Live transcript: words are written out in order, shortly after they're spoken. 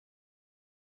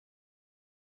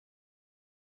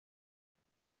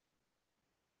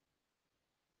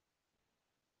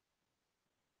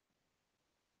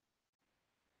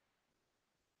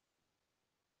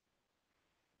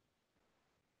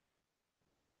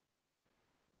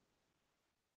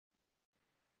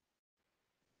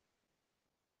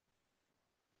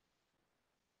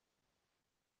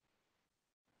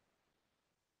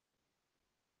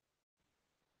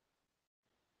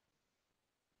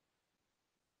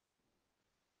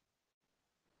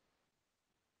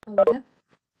Olivia?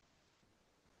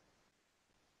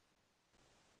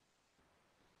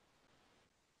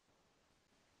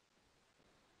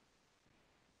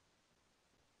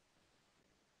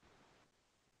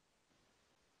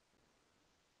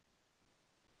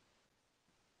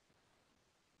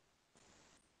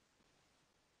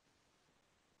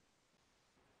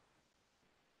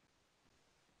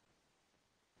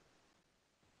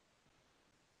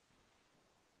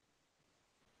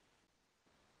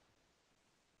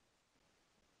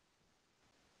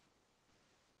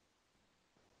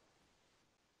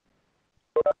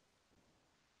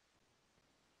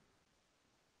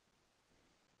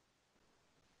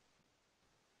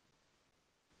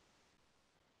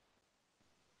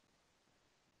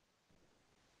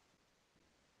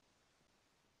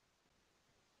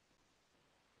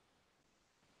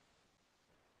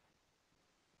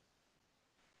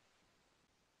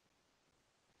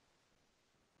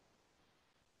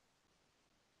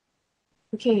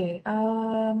 Okay,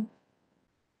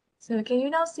 so can you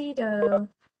now see the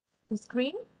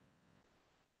screen?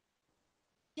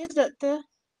 Yes, doctor.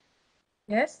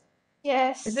 Yes?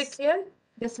 Yes. Is it clear?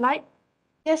 The slide?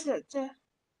 Yes, doctor.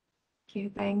 Okay,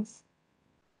 thanks.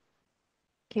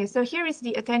 Okay, so here is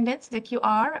the attendance, the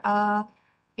QR.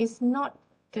 It's not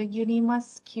the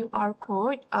Unimas QR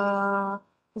code.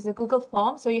 It's a Google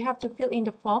form, so you have to fill in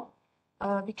the form.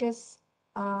 Because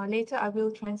later I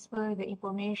will transfer the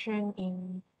information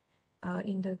in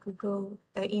the Google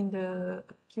in the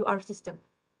QR system,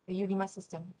 the Unimas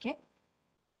system. Okay.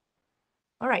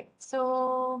 All right.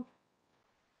 So.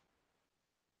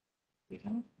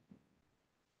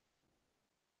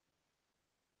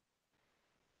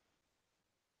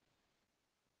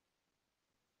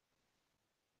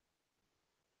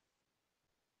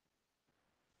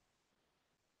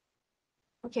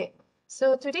 Okay,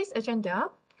 so today's agenda,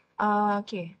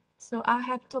 okay, so I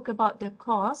have talked about the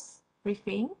course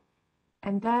briefing,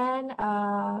 and then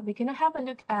we're gonna have a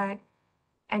look at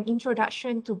an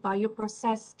introduction to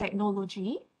bioprocess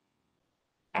technology,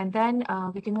 and then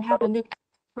we're gonna have a look at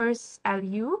first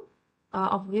LU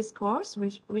of this course,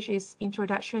 which is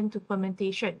introduction to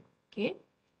fermentation. Okay,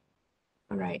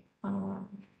 all right.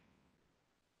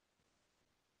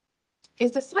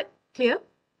 Is the slide clear?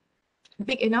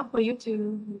 Big enough for you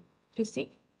to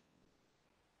see?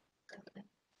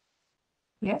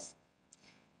 Yes.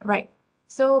 Right.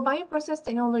 So bioprocess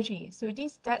technology. So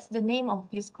that's the name of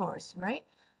this course, right?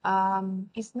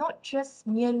 It's not just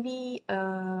merely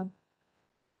a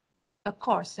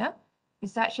course, yeah?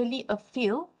 It's actually a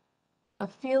field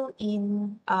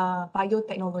in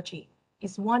biotechnology.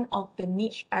 It's one of the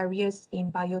niche areas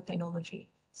in biotechnology.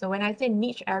 So when I say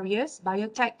niche areas,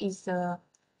 biotech is a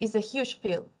huge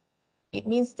field. It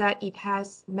means that it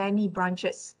has many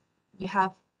branches. You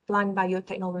have plant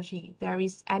biotechnology, there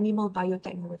is animal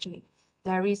biotechnology,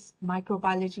 there is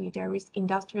microbiology, there is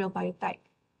industrial biotech,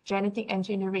 genetic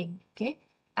engineering, okay?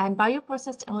 And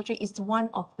bioprocess technology is one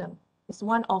of them. It's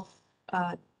one of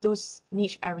those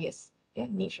niche areas, yeah,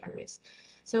 niche areas.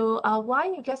 So why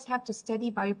you guys have to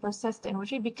study bioprocess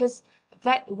technology? Because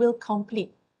that will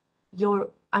complete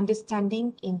your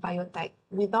understanding in biotech.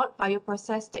 Without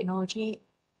bioprocess technology,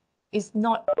 is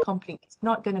not complete. It's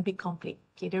not going to be complete.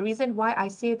 Okay, the reason why I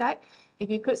say that, if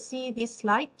you could see this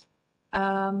slide,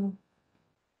 um,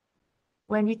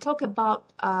 when we talk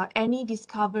about any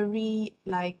discovery,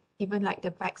 like even like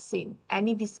the vaccine,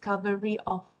 any discovery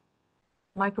of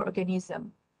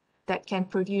microorganism that can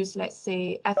produce, let's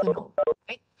say, ethanol,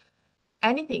 right?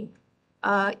 Anything,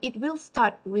 it will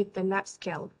start with the lab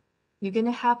scale. You're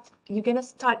gonna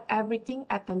start everything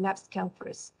at the lab scale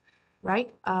first,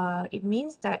 right? It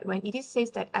means that when it is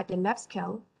says that at the lab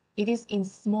scale, it is in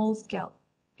small scale.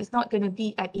 It's not gonna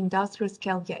be at industrial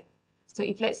scale yet. So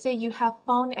if let's say you have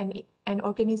found an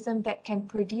organism that can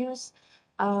produce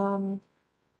um,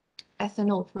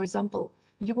 ethanol, for example,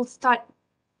 you will start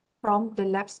from the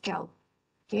lab scale.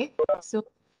 Okay, so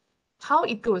how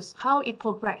it goes, how it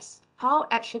progresses, how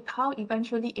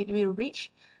eventually it will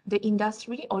reach the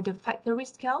industry or the factory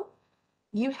scale,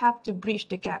 you have to bridge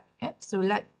the gap. Yeah? So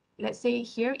let's say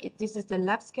here this is the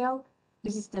lab scale,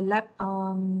 this is the lab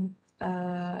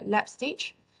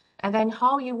stage, and then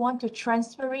how you want to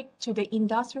transfer it to the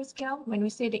industrial scale. When we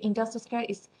say the industrial scale,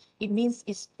 it means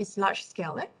it's large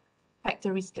scale,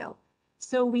 factory scale.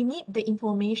 So we need the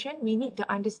information, we need the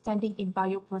understanding in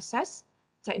bioprocess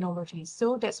technology.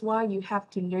 So that's why you have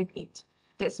to learn it.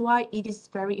 That's why it is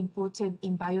very important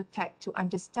in biotech to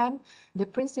understand the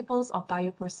principles of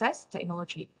bioprocess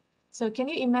technology. So can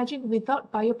you imagine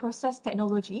without bioprocess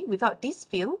technology, without this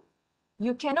field,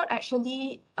 you cannot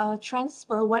actually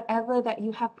transfer whatever that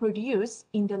you have produced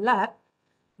in the lab,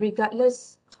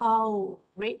 regardless how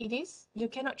great it is, you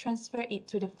cannot transfer it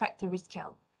to the factory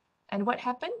scale. And what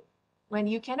happened? When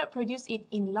you cannot produce it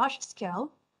in large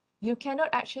scale, you cannot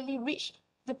actually reach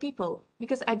the people,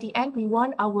 because at the end we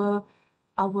want our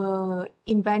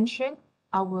invention,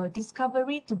 our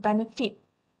discovery to benefit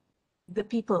the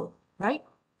people, right?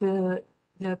 The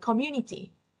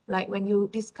community. Like when you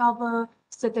discover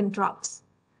certain drugs,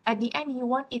 at the end you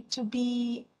want it to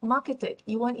be marketed.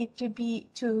 You want it to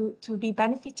be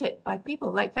benefited by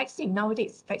people. Like vaccine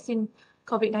nowadays, vaccine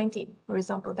COVID-19, for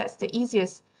example, that's the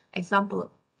easiest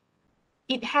example.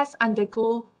 It has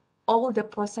undergo all the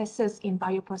processes in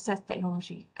bioprocess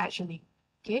technology, actually.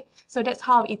 Okay, so that's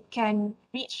how it can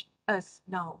reach us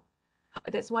now.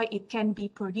 That's why it can be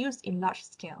produced in large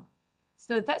scale.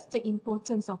 So that's the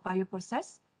importance of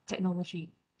bioprocess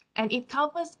technology. And it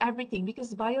covers everything,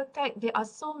 because biotech, there are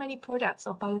so many products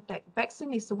of biotech.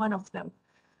 Vaccine is one of them.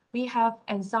 We have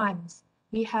enzymes,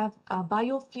 we have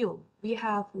biofuel, we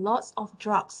have lots of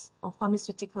drugs or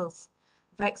pharmaceuticals.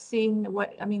 Vaccine,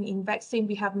 in vaccine,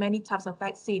 we have many types of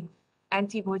vaccine,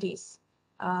 antibodies.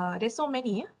 There's so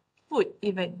many, food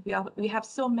even. We have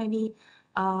so many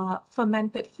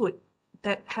fermented food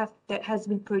that has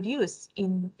been produced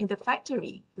in the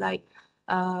factory, like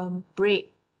bread,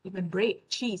 even bread,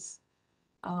 cheese.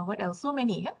 What else? So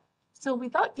many. Yeah? So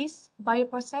without this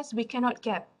bioprocess, we cannot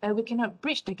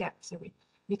bridge the gap. Sorry,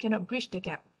 we cannot bridge the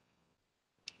gap.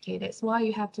 Okay, that's why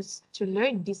you have to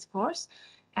learn this course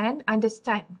and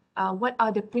understand what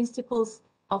are the principles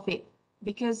of it.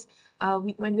 Because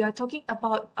when we are talking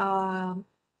about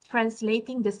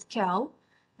translating the scale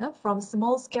from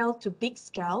small scale to big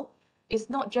scale, it's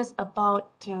not just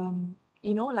about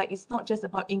it's not just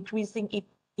about increasing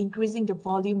the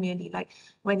volume merely. Like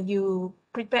when you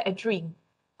prepare a drink,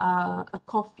 a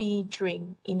coffee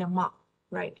drink in a mug,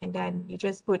 right? And then you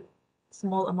just put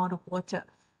small amount of water.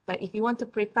 But if you want to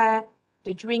prepare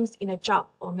the drinks in a jug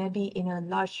or maybe in a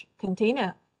large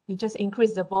container, you just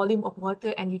increase the volume of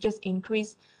water and you just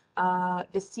increase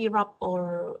the syrup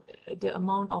or the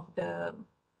amount of the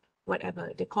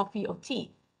whatever, the coffee or tea,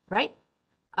 right?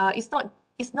 It's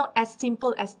not as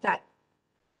simple as that.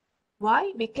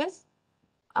 Why? Because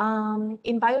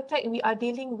in biotech, we are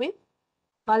dealing with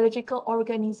biological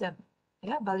organism.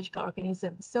 Yeah, biological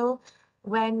organism. So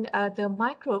when the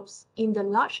microbes in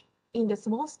the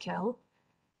small scale,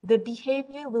 the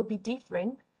behavior will be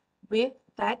different with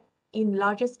that in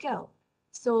larger scale.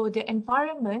 So the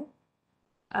environment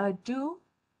do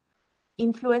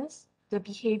influence the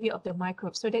behavior of the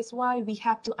microbes. So that's why we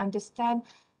have to understand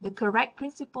the correct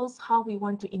principles, how we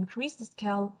want to increase the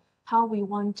scale, how we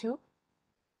want to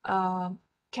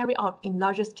carry out in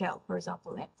larger scale, for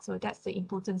example. So that's the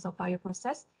importance of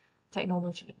bioprocess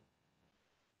technology.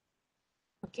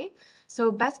 Okay,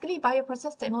 so basically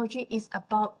bioprocess technology is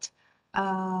about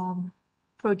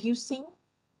producing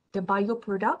the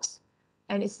bioproducts,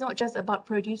 and it's not just about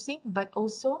producing, but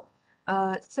also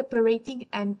separating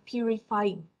and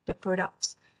purifying the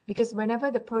products. Because whenever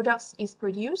the products is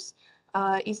produced,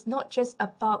 it's not just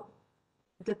about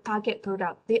the target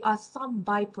product. There are some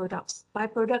byproducts.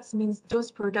 Byproducts means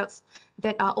those products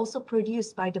that are also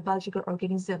produced by the biological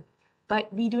organism.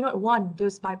 But we do not want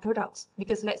those byproducts,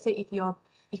 because let's say if you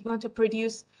want to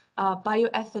produce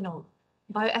bioethanol,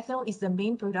 bioethanol is the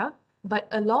main product, but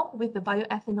along with the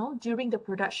bioethanol during the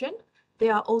production,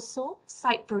 there are also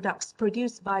side products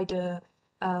produced by the,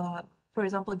 for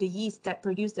example, the yeast that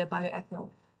produce the bioethanol.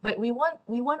 But we want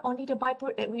only the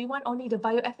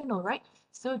bioethanol, right?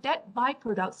 So that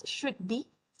byproducts should be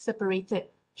separated,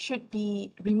 should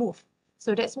be removed.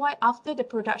 So that's why after the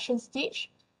production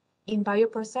stage in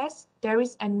bioprocess, there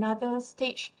is another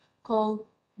stage called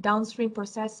downstream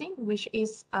processing, which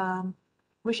is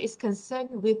concerned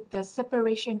with the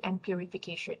separation and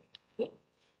purification. Okay,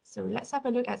 so let's have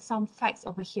a look at some facts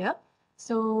over here.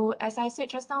 So as I said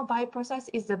just now, bioprocess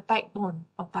is the backbone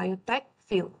of biotech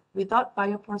field. Without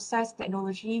bioprocess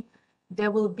technology,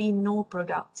 there will be no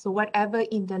product. So whatever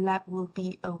in the lab will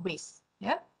be a waste.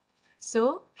 Yeah.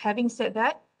 So having said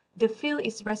that, the field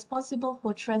is responsible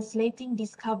for translating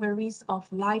discoveries of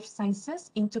life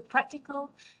sciences into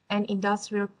practical and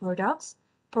industrial products,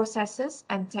 processes,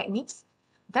 and techniques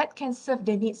that can serve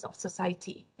the needs of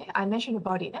society. I mentioned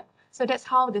about it. So that's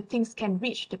how the things can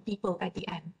reach the people at the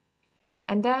end.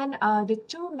 And then the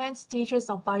two main stages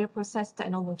of bioprocess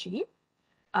technology,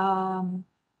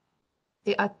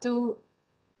 there are two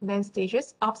main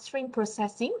stages: upstream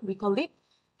processing, we call it,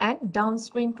 and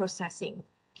downstream processing.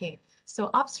 Okay, so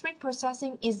upstream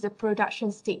processing is the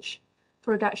production stage.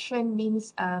 Production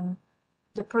means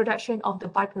the production of the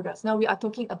byproducts. Now we are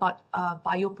talking about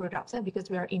bioproducts because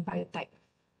we are in biotech.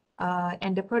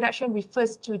 And the production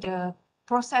refers to the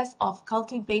process of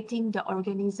cultivating the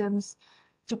organisms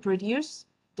to produce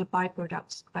the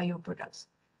byproducts, bioproducts.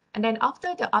 And then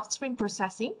after the upstream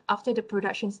processing, after the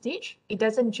production stage, it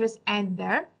doesn't just end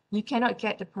there. You cannot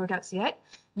get the products yet.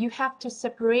 You have to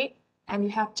separate and you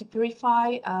have to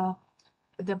purify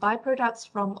the byproducts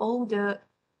from all the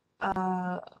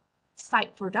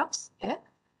side products. Yeah?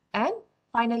 And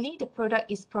finally, the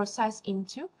product is processed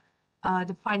into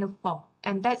the final form.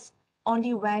 And that's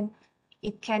only when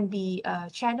it can be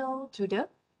channeled to the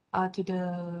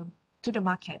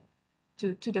market,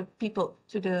 to the people,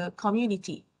 to the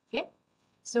community. Okay,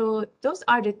 so those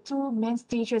are the two main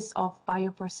stages of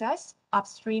bioprocess: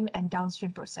 upstream and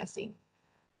downstream processing.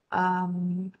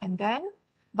 And then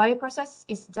bioprocess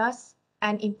is thus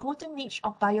an important niche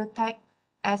of biotech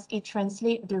as it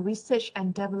translates the research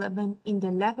and development in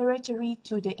the laboratory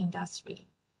to the industry.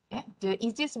 Yeah? The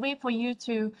easiest way for you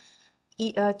to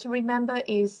remember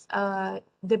is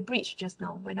the bridge just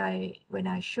now. When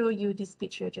I show you this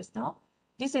picture just now,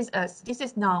 this is us. This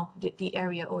is now the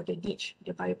area or the niche,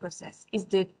 the bioprocess is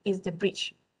the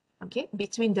bridge, okay,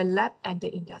 between the lab and the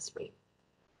industry.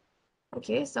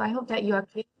 Okay, so I hope that you are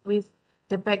clear with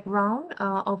the background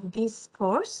of this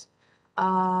course,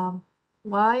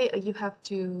 why you have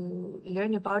to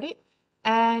learn about it,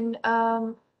 and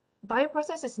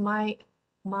bioprocess is my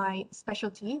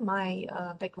specialty, my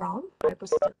background,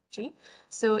 bioprocessology.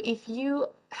 So if you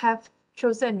have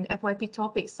chosen FYP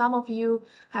topics, some of you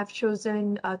have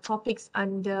chosen topics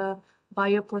under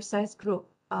bioprocess group,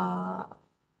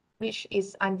 which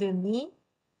is under me,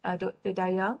 Dr.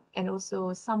 Dayang, and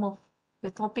also some of the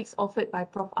topics offered by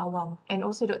Prof. Awang and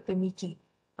also Dr. Miki.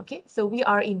 Okay, so we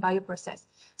are in bioprocess.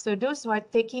 So those who are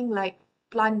taking like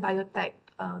plant biotech,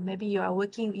 maybe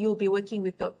you'll be working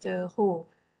with Dr. Ho,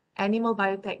 animal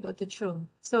biotech, Dr. Chung.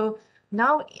 So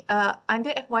now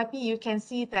under FYP, you can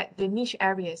see that the niche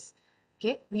areas,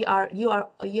 okay,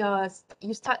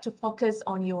 you start to focus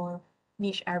on your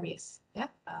niche areas. Yeah,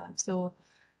 so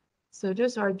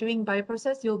those who are doing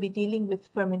bioprocess, you'll be dealing with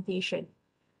fermentation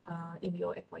in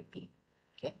your FYP.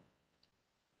 Okay.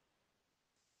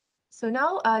 So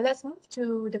now let's move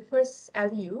to the first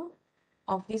LU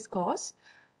of this course.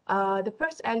 The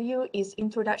first LU is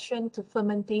Introduction to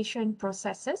Fermentation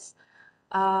Processes.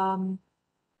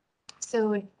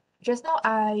 So just now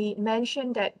I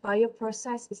mentioned that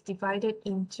bioprocess is divided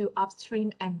into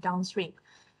upstream and downstream.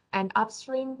 And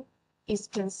upstream is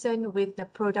concerned with the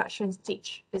production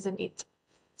stage, isn't it?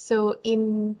 So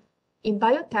in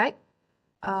biotech,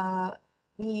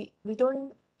 we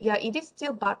don't, yeah, it is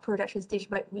still about production stage,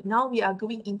 but now we are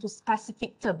going into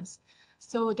specific terms.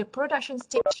 So the production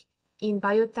stage in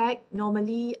biotech,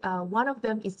 normally one of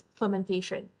them is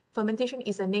fermentation. Fermentation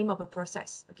is the name of a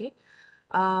process, okay?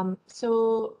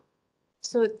 So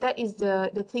that is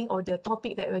the thing or the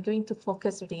topic that we're going to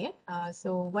focus today.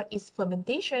 So what is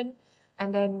fermentation,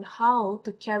 and then how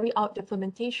to carry out the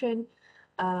fermentation,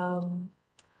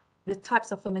 the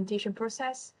types of fermentation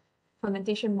process,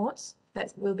 fermentation modes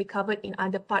that will be covered in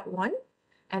under part 1.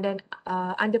 And then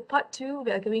under part 2,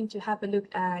 we are going to have a look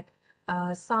at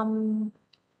some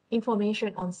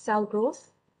information on cell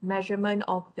growth, measurement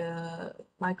of the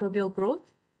microbial growth,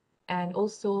 and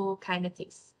also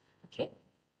kinetics. Okay.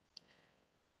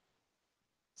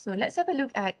 So let's have a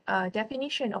look at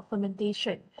definition of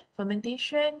fermentation.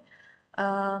 Fermentation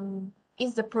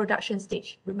is the production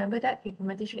stage. Remember that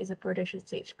fermentation is a production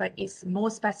stage, but it's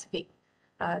more specific.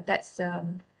 That's a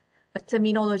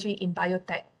terminology in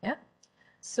biotech. Yeah.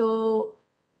 So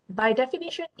by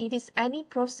definition, it is any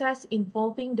process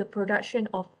involving the production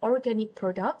of organic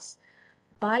products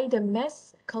by the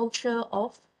mass culture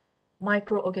of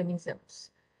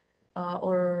microorganisms,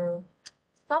 or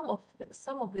some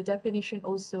of the definition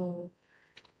also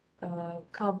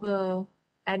cover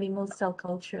animal cell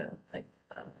culture, like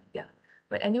yeah.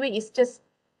 But anyway, it's just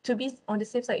to be on the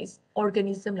safe side, it's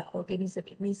organism lah. Organism,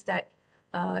 it means that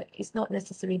it's not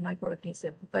necessarily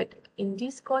microorganism. But in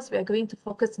this course, we are going to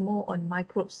focus more on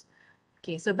microbes.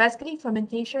 Okay, so basically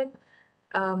fermentation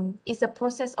is a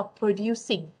process of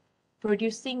producing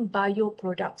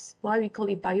bioproducts. Why we call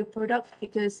it bioproduct?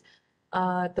 Because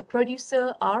the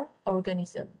producer are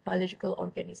organism, biological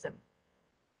organism.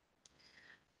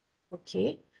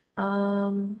 Okay,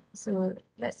 so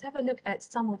let's have a look at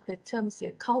some of the terms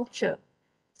here. Culture.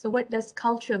 So what does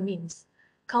culture means?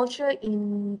 Culture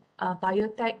in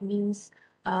biotech means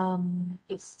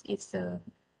it's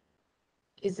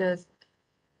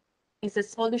a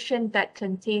solution that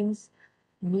contains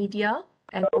media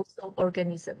and also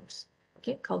organisms.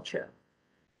 Okay, culture.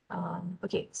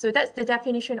 Okay, so that's the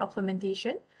definition of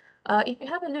fermentation. If you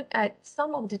have a look at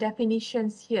some of the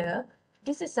definitions here,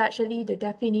 this is actually the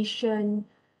definition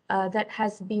that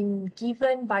has been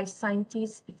given by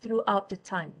scientists throughout the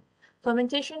time.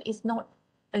 Fermentation is not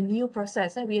a new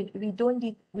process. We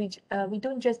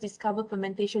don't just discover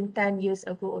fermentation 10 years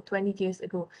ago or 20 years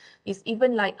ago. It's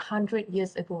even like 100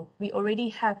 years ago. We already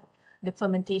have the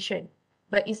fermentation,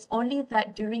 but it's only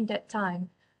that during that time,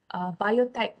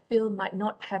 biotech field might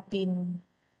not have been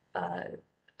uh,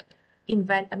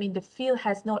 the field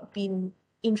has not been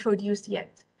introduced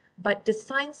yet, but the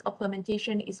science of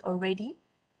fermentation is already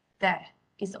there,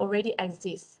 is already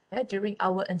exists during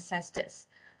our ancestors.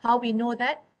 How we know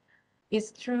that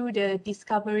is through the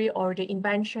discovery or the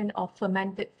invention of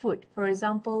fermented food. For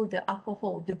example, the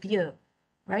alcohol, the beer,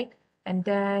 right? And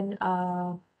then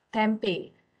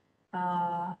tempeh,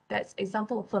 that's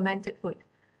example of fermented food.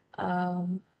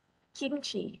 Um,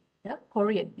 Kimchi, yeah,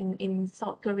 Korean in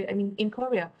South Korea, in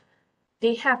Korea,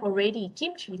 they have already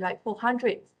kimchi like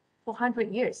 400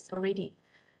 years already.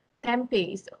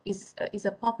 Tempeh is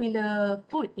a popular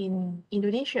food in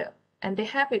Indonesia, and they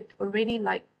have it already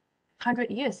like 100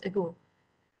 years ago.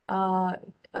 Uh,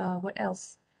 what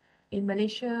else? In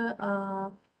Malaysia,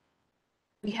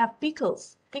 we have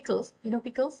pickles. Pickles, you know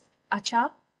pickles?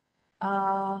 Achar.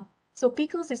 Uh, so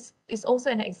pickles is also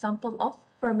an example of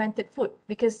fermented food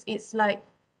because it's like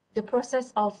the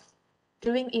process of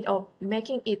doing it or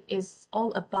making it is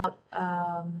all about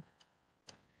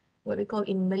what we call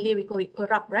in Malay, we call it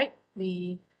kerap, right?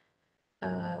 Yeah,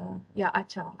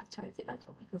 achar, is it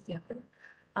achar? Because yeah.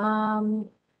 Um,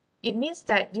 it means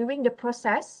that during the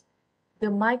process, the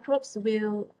microbes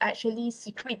will actually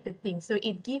secrete the thing. So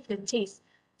it gives the taste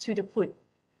to the food.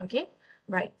 Okay,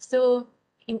 right. So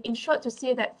in short, to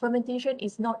say that fermentation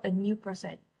is not a new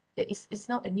process. It's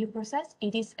not a new process,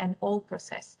 it is an old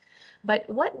process. But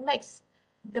what makes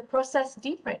the process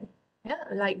different? Yeah,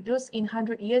 like those in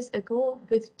 100 years ago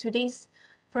with today's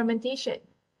fermentation.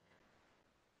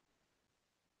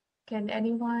 Can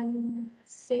anyone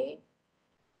say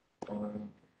or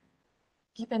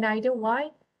give an idea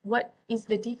why? What is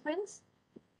the difference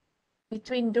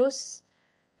between those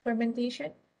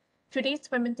fermentation, today's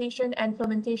fermentation and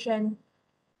fermentation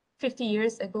 50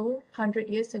 years ago, 100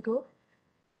 years ago?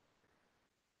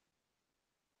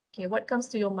 Okay, what comes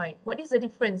to your mind? What is the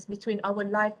difference between our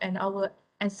life and our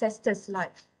ancestors'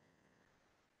 life?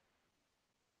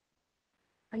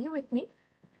 Are you with me?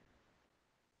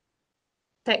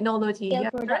 Technology, Scale yeah,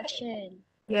 correct. production.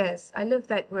 Yes, I love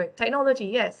that word. Technology,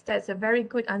 yes, that's a very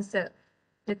good answer.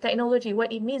 The technology,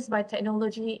 what it means by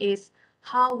technology is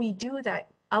how we do that.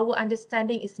 Our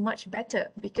understanding is much better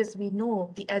because we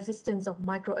know the existence of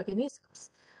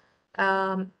microorganisms.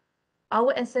 Um,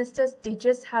 our ancestors, they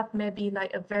just have maybe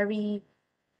like a very,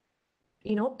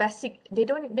 basic,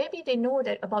 maybe they know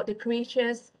that about the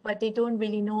creatures, but they don't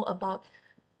really know about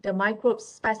the microbes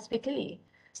specifically.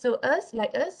 So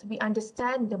like us, we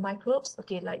understand the microbes,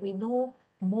 okay, like we know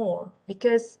more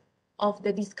because of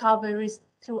the discoveries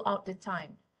throughout the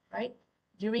time, right?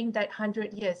 During that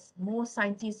 100 years, more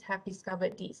scientists have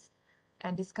discovered this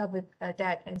and discovered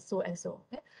that and so and so.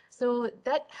 Okay? So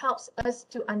that helps us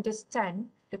to understand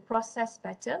the process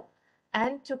better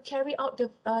and to carry out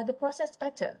the process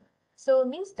better. So it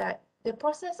means that the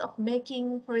process of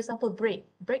making, for example, bread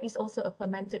is also a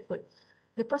fermented food.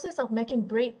 The process of making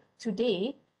bread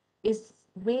today is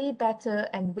way better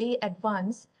and way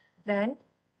advanced than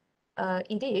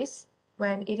it is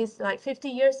when it is like 50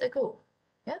 years ago.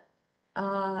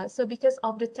 Yeah. So because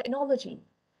of the technology,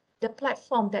 the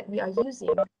platform that we are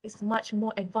using is much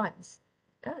more advanced.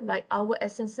 Yeah? Like our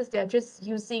essences, they are just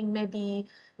using maybe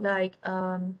like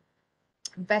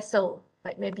vessel,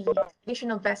 like maybe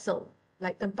additional vessel,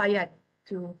 like tempayan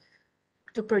to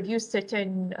produce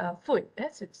certain food,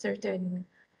 certain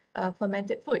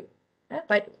fermented food.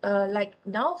 But like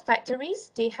now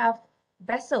factories, they have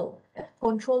vessel,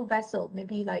 control vessel,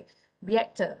 maybe like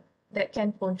reactor that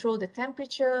can control the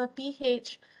temperature,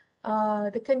 pH,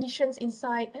 the conditions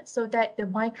inside, so that the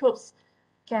microbes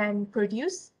can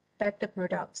produce better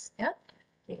products. Yeah.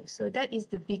 Okay, so that is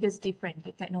the biggest difference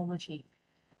with technology.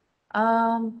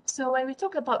 So when we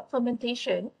talk about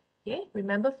fermentation, okay,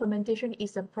 remember fermentation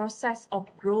is a process of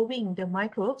growing the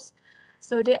microbes.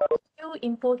 So there are few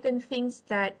important things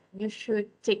that you should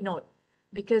take note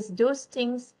because those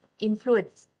things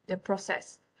influence the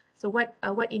process. So what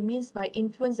it means by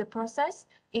influence the process,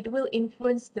 it will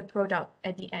influence the product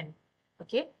at the end.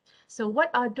 Okay, so what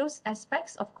are those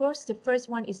aspects? Of course, the first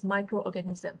one is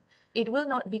microorganism. It will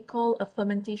not be called a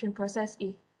fermentation process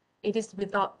if it is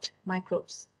without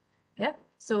microbes. Yeah.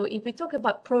 So if we talk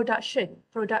about production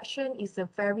is a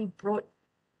very broad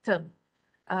term.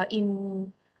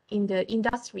 In in the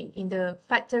industry, in the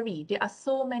factory, there are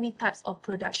so many types of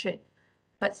production.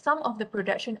 But some of the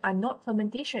production are not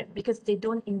fermentation because they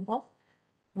don't involve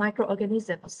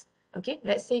microorganisms. Okay,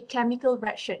 let's say chemical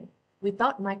reaction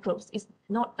without microbes is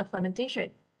not a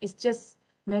fermentation. It's just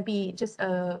maybe just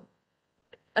a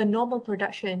normal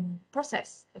production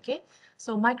process. Okay,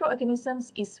 so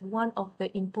microorganisms is one of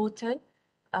the important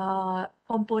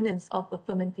components of a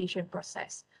fermentation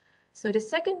process. So the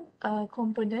second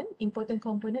important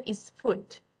component is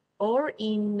food, or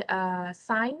in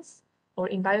science or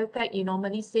in biotech, you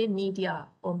normally say media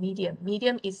or medium.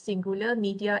 Medium is singular,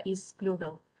 media is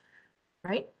plural,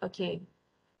 right? Okay.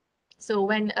 So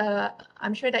when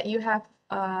I'm sure that you have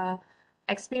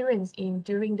experience in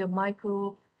during the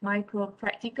micro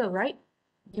practical, right?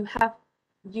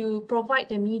 You provide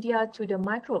the media to the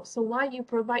microbes. So why you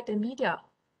provide the media?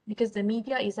 Because the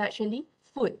media is actually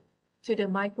food to the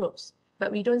microbes.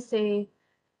 But we don't say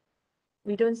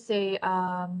food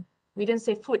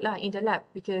lah in the lab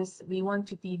because we want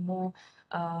to be more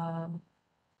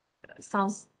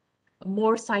sounds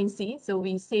more sciencey. So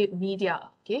we say media.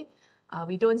 Okay.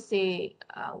 We don't say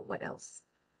what else.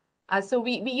 So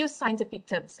we use scientific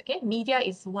terms. Okay, media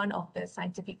is one of the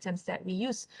scientific terms that we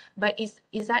use, but is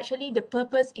actually the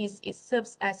purpose is it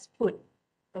serves as food.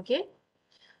 Okay,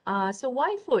 so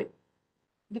why food?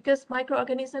 Because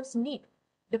microorganisms need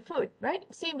the food, right?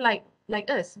 Same like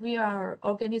us, we are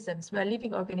organisms, we are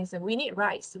living organisms. We need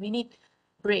rice, we need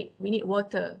bread, we need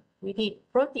water, we need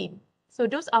protein. So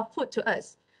those are food to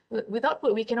us. Without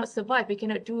food, we cannot survive. We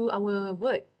cannot do our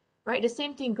work. Right, the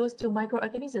same thing goes to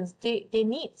microorganisms. They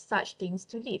need such things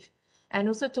to live and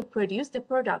also to produce the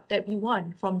product that we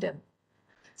want from them.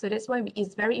 So that's why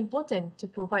it's very important to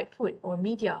provide food or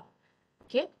media.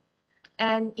 Okay,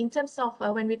 and in terms of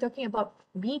when we're talking about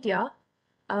media,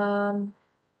 there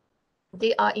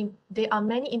are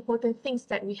many important things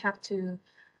that we have to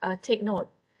take note.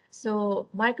 So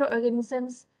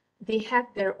microorganisms, they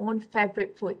have their own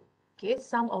favorite food. Okay,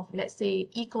 some of, let's say,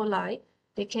 E. coli,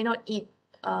 they cannot eat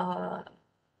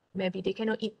maybe they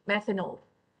cannot eat methanol,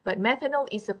 but methanol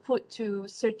is a food to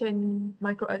certain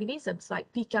microorganisms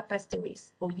like Pica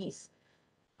pasteurus or yeast.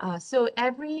 So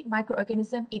every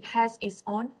microorganism, it has its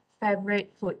own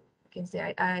favorite food. You can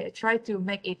say I try to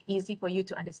make it easy for you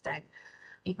to understand.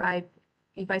 If I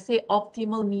say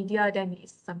optimal media, then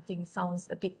it's something sounds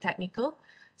a bit technical.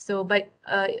 So, but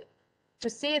to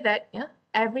say that, yeah,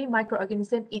 every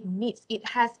microorganism, it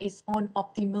has its own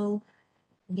optimal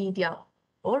media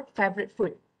or favorite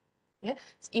food. Yeah,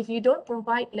 if you don't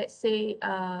provide, let's say,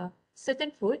 certain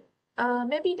food,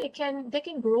 maybe they can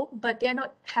grow, but they're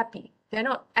not happy. They're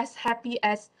not as happy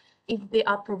as if they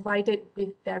are provided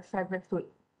with their favorite food.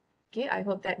 Okay, I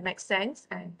hope that makes sense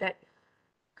and that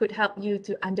could help you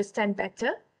to understand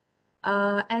better.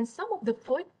 And some of the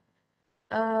food,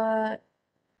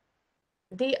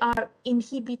 they are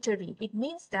inhibitory. It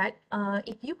means that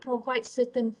if you provide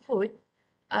certain food,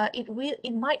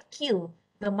 it might kill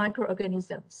the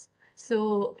microorganisms.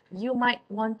 So you might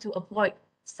want to avoid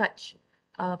such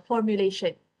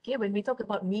formulation. Okay, when we talk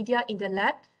about media in the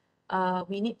lab,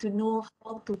 we need to know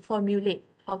how to formulate.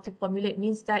 How to formulate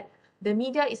means that the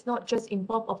media is not just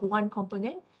involved of one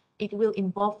component. It will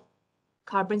involve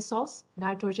carbon source,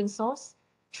 nitrogen source,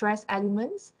 trace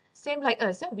elements. Same like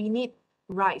us, we need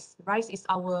rice. Rice is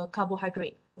our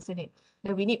carbohydrate, isn't it?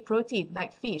 Then we need protein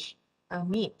like fish,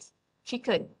 meat,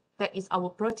 chicken. That is our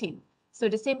protein. So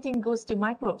the same thing goes to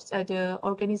microbes, the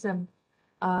organism.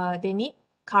 They need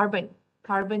carbon.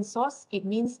 Carbon source, it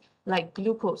means like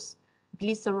glucose,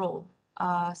 glycerol,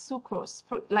 sucrose,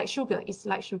 like sugar, it's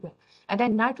like sugar. And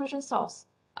then nitrogen source,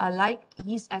 like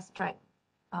yeast extract,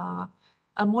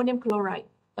 ammonium chloride,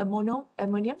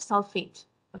 ammonium sulfate,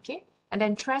 okay? And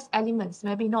then trace elements,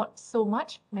 maybe not so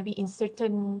much, maybe in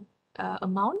certain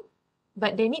amount,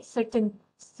 but they need certain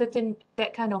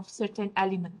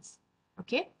elements,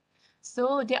 okay?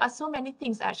 So there are so many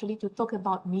things actually to talk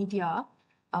about media,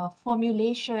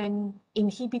 formulation,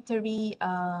 inhibitory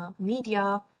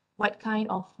media, what kind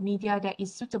of media that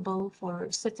is suitable for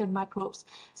certain microbes.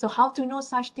 So how to know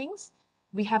such things?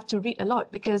 We have to read a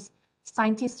lot because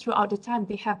scientists throughout the time,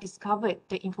 they have discovered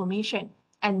the information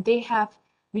and they have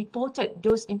reported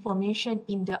those information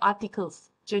in the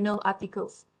articles, journal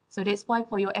articles. So that's why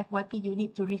for your FYP, you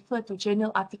need to refer to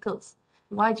journal articles.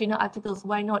 Why journal articles?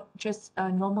 Why not just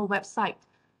a normal website?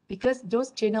 Because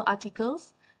those journal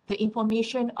articles, the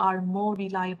information are more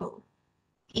reliable.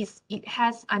 It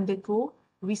has undergo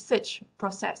research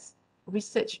process,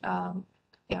 research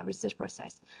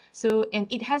process. So,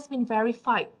 and it has been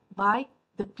verified by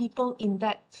the people in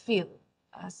that field.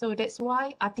 So that's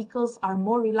why articles are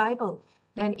more reliable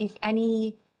than if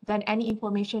any than any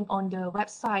information on the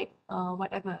website,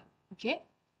 whatever. Okay.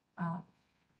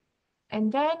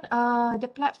 And then the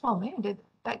platform,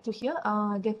 back to here,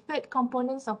 the third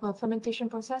components of a fermentation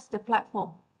process, the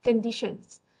platform,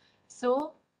 conditions.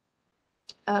 So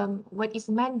what is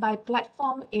meant by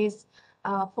platform is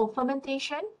for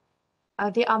fermentation,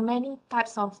 there are many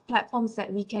types of platforms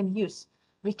that we can use.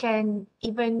 We can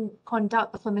even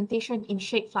conduct a fermentation in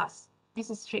shake flask.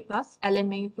 This is shake flask,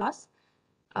 LMA flask.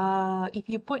 If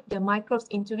you put the microbes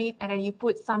into it and then you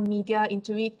put some media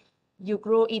into it, you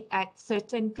grow it at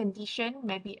certain condition,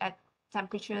 maybe at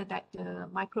temperature that the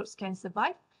microbes can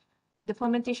survive, the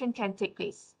fermentation can take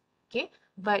place. Okay,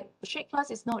 but shake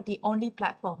flask is not the only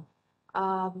platform.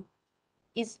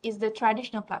 Is the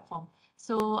traditional platform.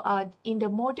 So in the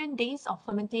modern days of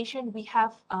fermentation, we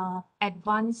have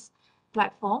advanced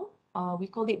platform. We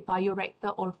call it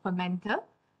bioreactor or fermenter.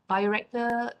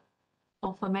 Bioreactor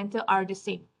or fermenter are the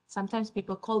same. Sometimes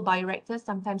people call bioreactor,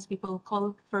 sometimes people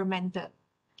call fermenter.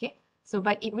 Okay, so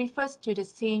but it refers to the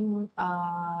same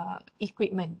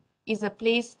equipment. It's a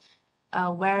place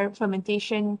where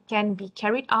fermentation can be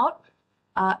carried out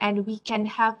and we can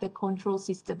have the control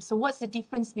system. So what's the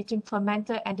difference between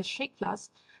fermenter and the shake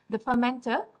flask? The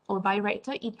fermenter or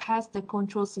bioreactor, it has the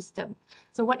control system.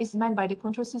 So what is meant by the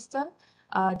control system?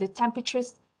 The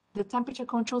temperature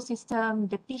control system,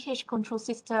 the pH control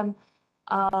system,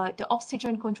 the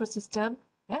oxygen control system.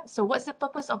 Yeah? So what's the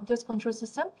purpose of this control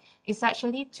system? It's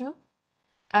actually to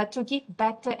give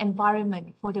better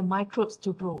environment for the microbes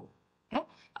to grow.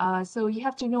 Yeah? So you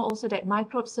have to know also that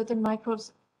microbes, certain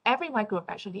microbes, every microbe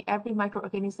actually, every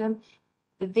microorganism,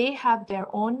 they have their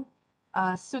own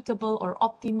suitable or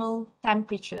optimal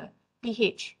temperature,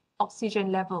 pH,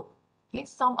 oxygen level. Okay?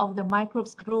 Some of the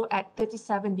microbes grow at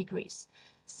 37 degrees.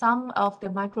 Some of the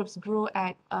microbes grow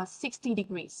at 60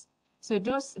 degrees. So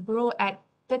those grow at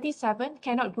 37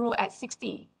 cannot grow at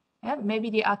 60. Yeah? Maybe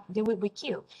they will be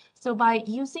killed. So by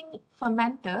using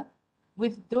fermenter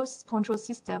with those control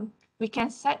system, we can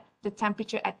set the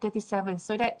temperature at 37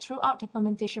 so that throughout the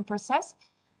fermentation process,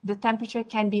 the temperature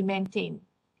can be maintained.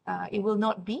 It will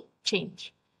not be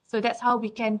changed. So that's how we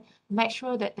can make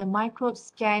sure that the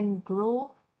microbes can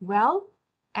grow well,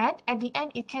 and at the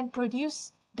end, it can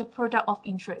produce the product of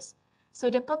interest. So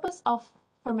the purpose of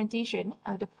fermentation,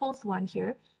 the fourth one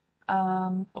here,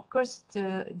 of course,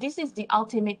 this is the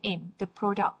ultimate aim, the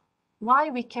product. Why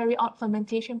we carry out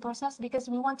fermentation process? Because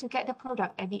we want to get the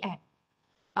product at the end.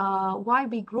 Why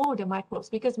we grow the microbes?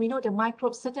 Because we know the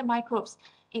microbes, certain microbes,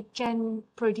 it can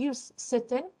produce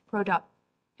certain product.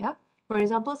 Yeah. For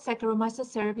example, Saccharomyces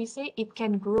cerevisiae, it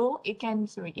can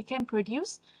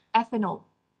produce ethanol.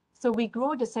 So we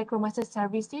grow the Saccharomyces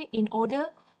cerevisiae in order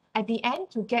at the end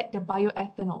to get the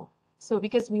bioethanol. So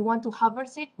because we want to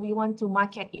harvest it, we want to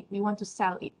market it, we want to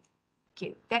sell it.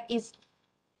 Okay, that is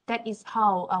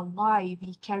how why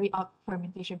we carry out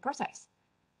fermentation process.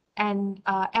 And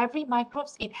every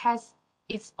microbes, it has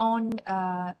its own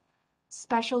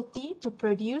specialty to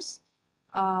produce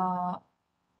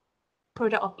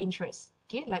product of interest.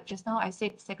 Okay, like just now I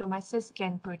said, Saccharomyces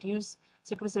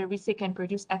cerevisiae can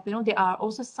produce ethanol. There are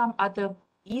also some other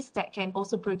yeast that can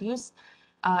also produce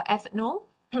ethanol.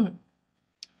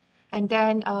 And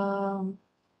then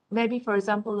maybe, for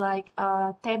example, like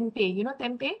tempeh. You know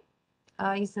tempeh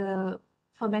is a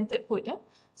fermented food. Yeah?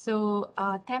 So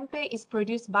tempeh is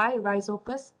produced by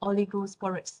Rhizopus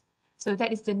oligosporus. So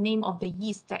that is the name of the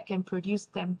yeast that can produce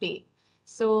tempeh.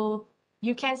 So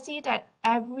you can see that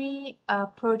every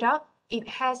product, it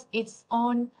has its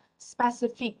own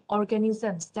specific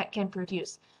organisms that can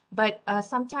produce. But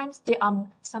sometimes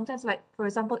like, for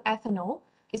example, ethanol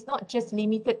is not just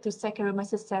limited to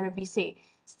Saccharomyces cerevisiae.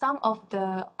 Some of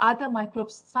the other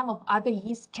microbes, some of other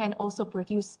yeasts can also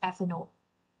produce ethanol.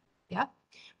 Yeah,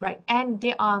 right. And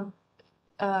there are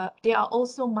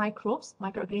also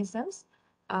microorganisms.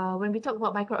 When we talk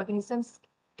about microorganisms,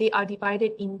 they are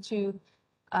divided into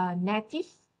native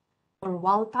or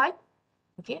wild type.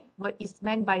 Okay, what is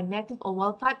meant by native or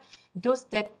wild type? Those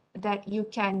that you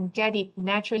can get it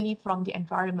naturally from the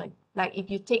environment. Like if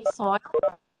you take soil,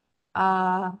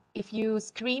 if you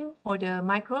screen for the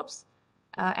microbes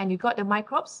and you got the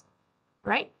microbes,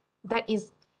 right? That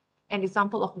is an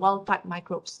example of wild type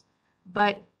microbes.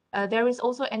 But there is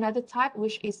also another type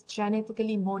which is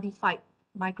genetically modified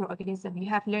microorganism. You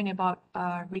have learned about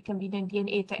recombinant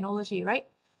DNA technology, right?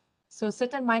 So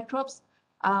certain microbes,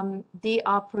 they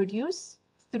are produced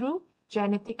through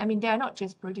genetic, I mean, they are not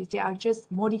just produced, they are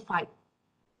just modified.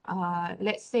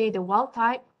 Let's say the wild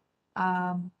type,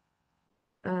 I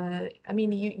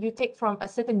mean, you take from a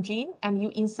certain gene and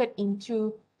you insert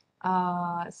into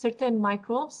certain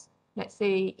microbes, let's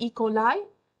say E. coli,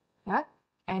 yeah,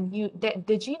 and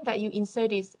the gene that you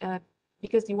insert is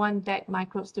because you want that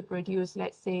microbes to produce,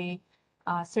 let's say,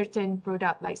 certain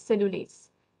product like cellulase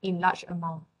in large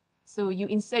amount. So you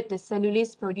insert the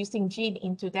cellulase producing gene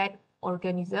into that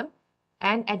organism,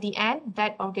 and at the end,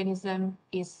 that organism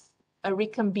is a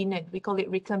recombinant. We call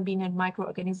it recombinant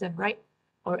microorganism, right?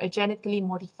 Or a genetically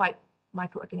modified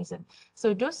microorganism.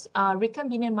 So those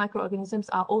recombinant microorganisms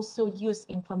are also used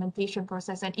in fermentation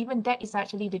process, and even that is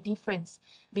actually the difference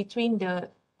between the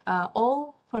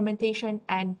old fermentation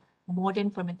and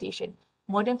modern fermentation.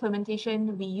 Modern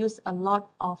fermentation, we use a lot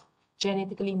of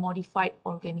genetically modified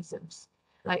organisms.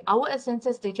 Like our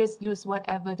ancestors, they just use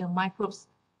whatever the microbes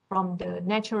from the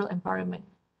natural environment.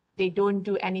 They don't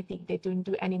do anything. They don't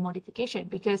do any modification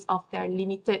because of their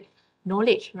limited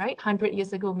knowledge, right? 100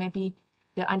 years ago, maybe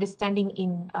the understanding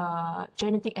in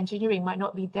genetic engineering might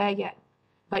not be there yet.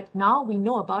 But now we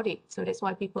know about it. So that's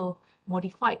why people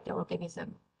modified the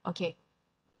organism. Okay.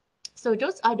 So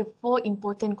those are the 4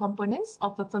 important components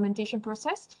of the fermentation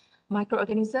process: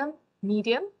 microorganism,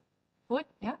 medium, food,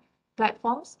 yeah,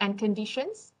 platforms, and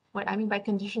conditions. What I mean by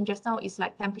condition just now is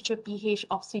like temperature, pH,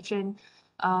 oxygen,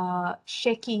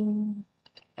 shaking,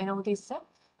 and all this,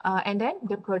 and then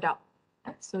the product.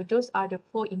 So those are the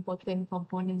 4 important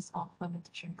components of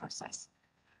fermentation process.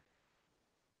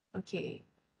 Okay,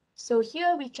 so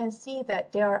here we can see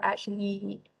that there are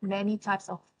actually many types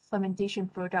of fermentation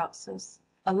products. So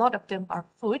a lot of them are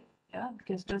food, yeah,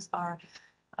 because those are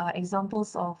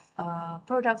examples of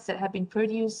products that have been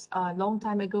produced a long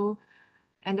time ago.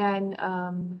 And then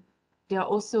there are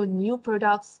also new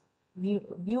products.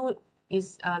 New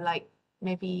is like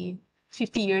maybe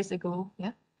 50 years ago,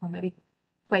 yeah, or maybe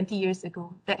 20 years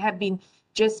ago, that have been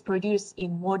just produced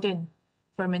in modern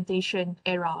fermentation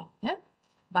era, yeah.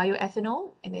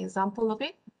 Bioethanol, an example of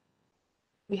it.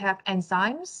 We have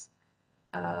enzymes,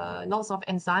 lots of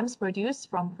enzymes produced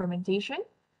from fermentation.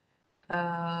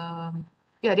 Yeah,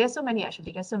 there's so many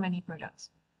actually. There's so many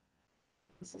products.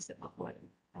 This is about what.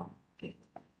 Okay.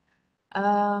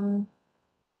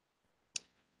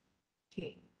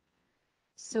 Okay.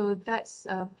 So that's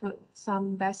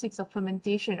some basics of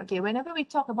fermentation. Okay, whenever we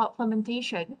talk about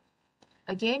fermentation,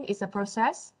 again, it's a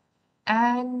process,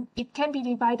 and it can be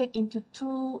divided into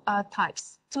two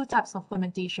types of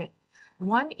fermentation.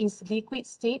 One is liquid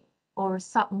state or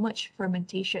submerged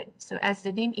fermentation. So as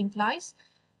the name implies,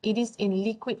 it is in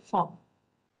liquid form.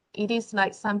 It is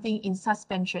like something in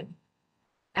suspension.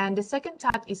 And the second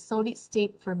type is solid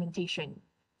state fermentation.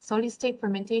 Solid state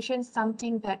fermentation,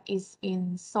 something that is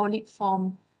in solid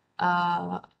form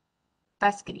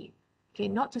basically. Okay,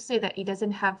 not to say that it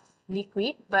doesn't have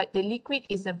liquid, but the liquid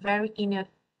is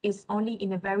only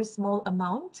in a very small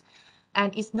amount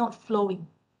and it's not flowing.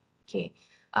 Okay,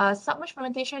 submerged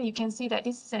fermentation, you can see that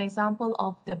this is an example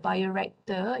of the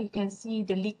bioreactor. You can see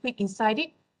the liquid inside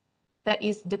it. That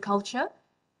is the culture.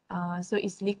 So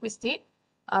it's liquid state.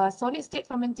 Solid state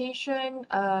fermentation,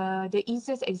 the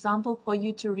easiest example for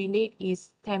you to relate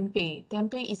is tempeh.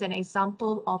 Tempeh is an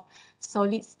example of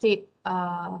solid state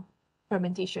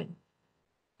fermentation,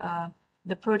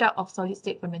 the product of solid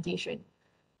state fermentation.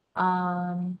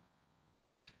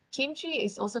 Kimchi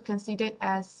is also considered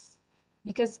as,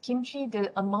 because kimchi,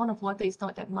 the amount of water is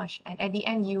not that much, and at the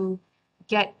end you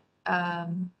get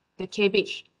the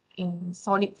cabbage in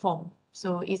solid form.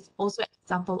 So it's also an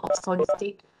example of solid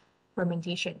state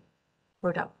fermentation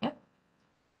product. Yeah.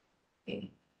 Okay.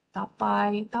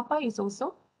 Tapai. Tapai is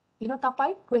also, you know,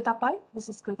 tapai, kueh tapai. This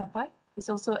is kueh tapai. It's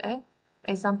also an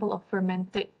example of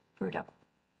fermented product.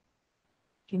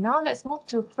 Okay, now let's move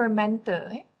to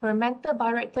fermenter. Fermenter,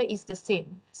 bioreactor is the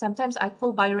same. Sometimes I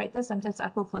call bioreactor, sometimes I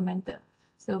call fermenter.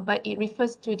 So, but it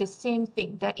refers to the same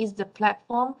thing. That is the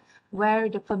platform where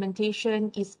the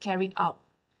fermentation is carried out.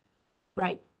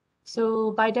 Right.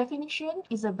 So by definition,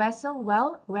 is a vessel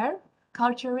where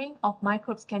culturing of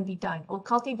microbes can be done, or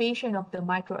cultivation of the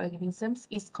microorganisms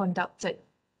is conducted.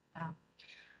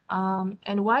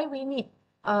 And why we need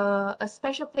a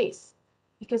special place?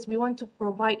 Because we want to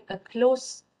provide a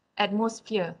closed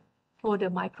atmosphere for the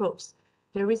microbes.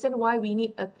 The reason why we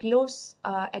need a closed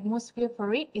atmosphere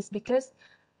for it is because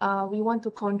we want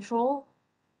to control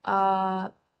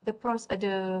the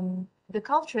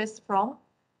cultures from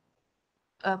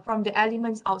the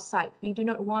elements outside. We do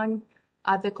not want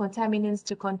other contaminants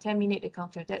to contaminate the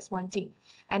culture. That's one thing.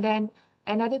 And then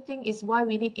another thing is why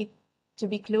we need it to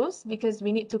be closed, because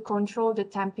we need to control the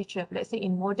temperature. Let's say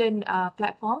in modern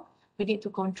platform, we need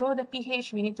to control the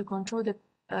pH, we need to control the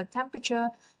temperature,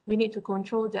 we need to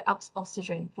control the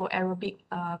oxygen for aerobic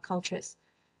cultures.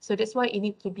 So that's why it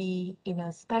needs to be in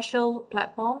a special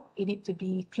platform. It needs to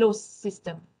be closed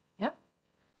system. Yeah.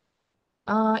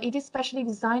 It is specially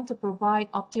designed to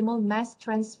provide optimal mass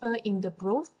transfer in the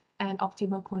broth and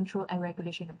optimal control and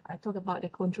regulation. I talked about the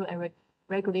control and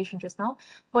regulation just now.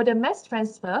 For the mass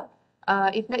transfer,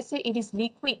 if let's say it is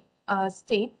liquid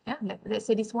state, yeah, let's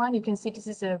say this one, you can see this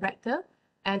is a reactor,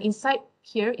 and inside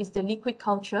here is the liquid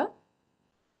culture.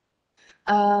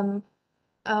 During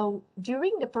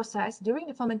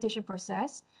the fermentation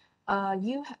process,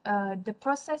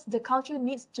 the culture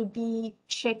needs to be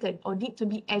shaken or need to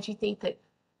be agitated.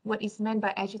 What is meant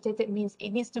by agitated means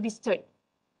it needs to be stirred.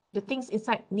 The things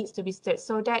inside needs to be stirred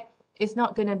so that it's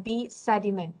not going to be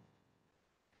sediment,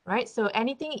 right? So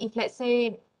anything, if let's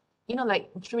say, you know,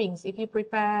 like drinks, if you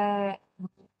prepare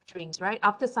drinks, right?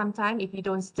 After some time, if you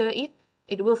don't stir it,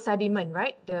 it will sediment,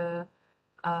 right? The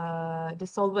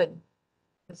solvent.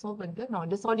 The solvent, no,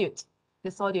 the solute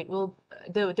will,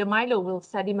 the Milo will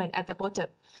sediment at the bottom.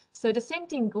 So the same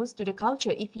thing goes to the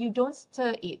culture. If you don't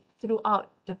stir it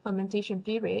throughout the fermentation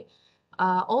period,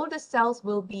 all the cells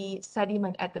will be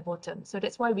sediment at the bottom. So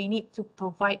that's why we need to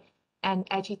provide an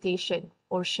agitation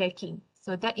or shaking.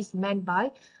 So that is meant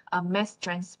by mass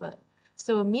transfer.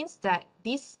 So it means that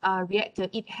this reactor,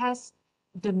 it has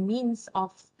the means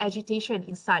of agitation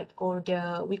inside, or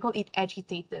we call it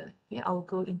agitator. Yeah, I'll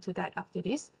go into that after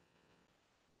this.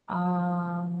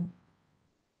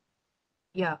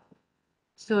 Yeah,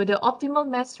 so the optimal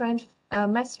mass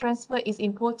transfer is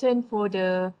important for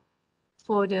the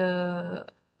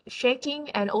shaking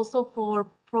and also for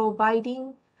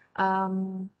providing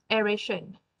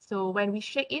aeration. So when we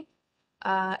shake it,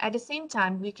 at the same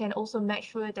time, we can also make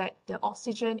sure that the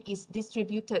oxygen is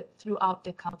distributed throughout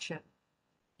the culture.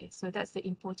 Okay, so that's the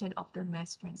importance of the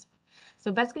mass transfer.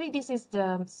 So basically, this is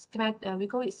the we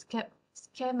call it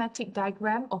schematic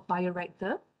diagram of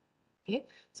bioreactor. Okay,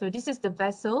 so this is the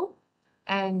vessel,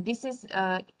 and this is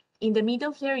in the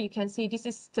middle here, you can see this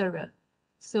is stirrer.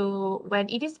 So when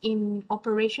it is in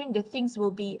operation, the things will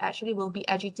be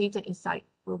agitated inside,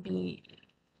 will be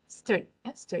stirred.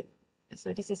 Yeah, stirred.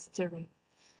 So this is stirring.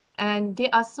 And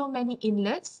there are so many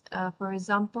inlets. For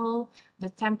example, the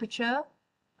temperature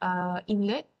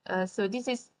inlet. So this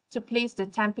is to place the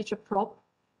temperature probe.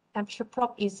 Temperature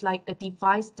probe is like a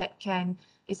device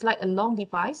it's like a long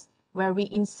device where we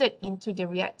insert into the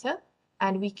reactor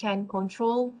and we can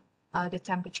control the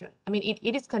temperature. I mean,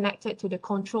 it is connected to the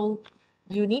control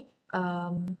unit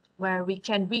where we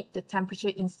can read the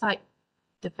temperature inside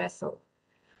the vessel.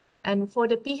 And for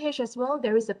the pH as well,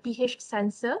 there is a pH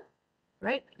sensor,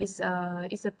 right? It's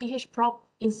a pH probe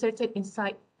inserted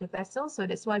inside the vessel. So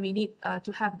that's why we need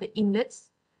to have the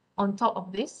inlets on top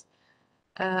of this.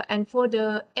 And for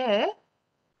the air,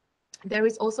 there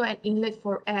is also an inlet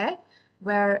for air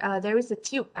where there is a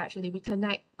tube. Actually, we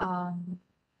connect.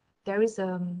 There is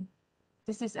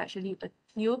this is actually a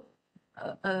tube,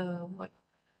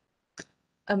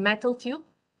 a metal tube,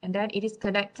 and then it is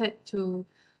connected to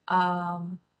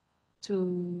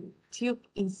tube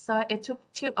inside, a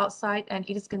tube outside, and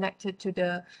it is connected to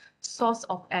the source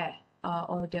of air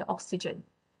or the oxygen.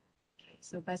 Okay,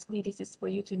 so basically, this is for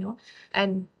you to know.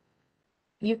 And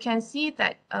you can see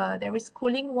that there is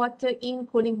cooling water in,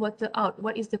 cooling water out.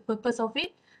 What is the purpose of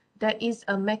it? That is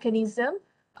a mechanism.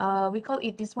 We call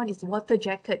it, this one is water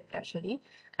jacket actually,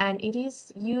 and it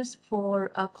is used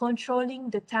for controlling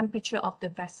the temperature of the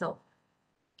vessel.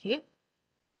 Okay.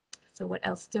 So what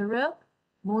else? Stirrer.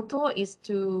 Motor is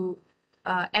to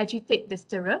agitate the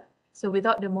stirrer. So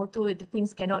without the motor, the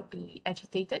things cannot be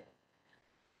agitated.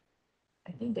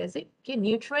 I think that's it. Okay,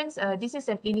 nutrients. This is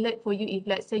an inlet for you if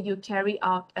let's say you carry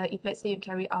out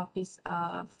this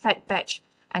fat batch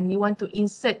and you want to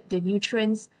insert the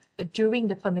nutrients during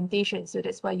the fermentation. So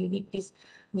that's why you need this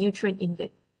nutrient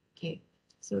inlet. Okay,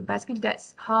 so basically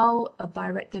that's how a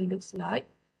bioreactor looks like.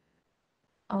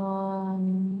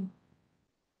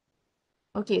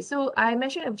 Okay, so I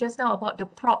mentioned just now about the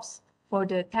props for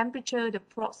the temperature, the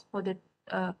props for the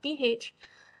pH.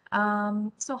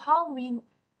 So how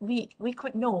we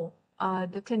could know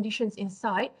the conditions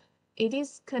inside? It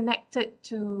is connected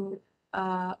to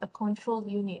a control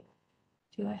unit.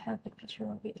 Do I have the picture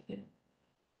of it here?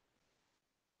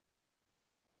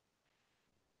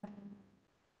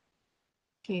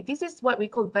 Okay, this is what we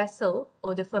call vessel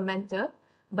or the fermenter,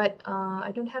 but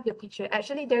I don't have the picture.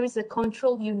 Actually, there is a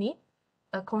control unit,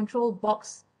 a control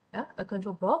box, yeah, a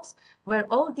control box where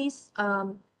all these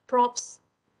props,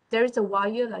 there is a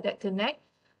wire that connect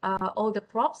all the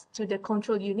props to the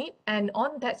control unit, and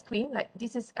on that screen, like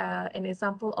this is an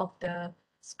example of the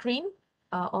screen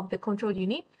of the control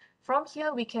unit. From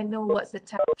here, we can know what's the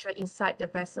temperature inside the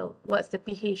vessel, what's the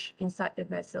pH inside the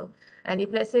vessel, and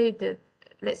if let's say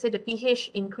the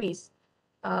pH increase,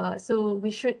 so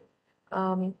we should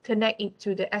connect it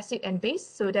to the acid and base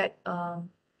so that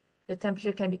the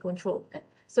temperature can be controlled.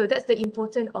 So that's the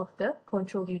importance of the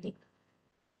control unit.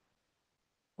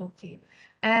 Okay,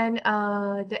 and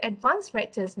the advanced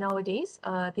reactors nowadays,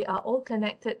 they are all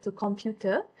connected to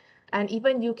computer, and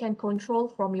even you can control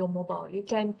from your mobile. You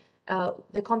can,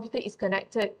 the computer is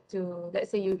connected to,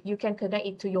 let's say you can connect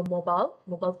it to your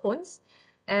mobile phones,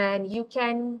 and you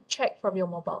can check from your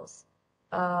mobiles.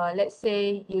 Let's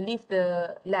say you leave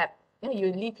the lab,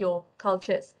 you leave your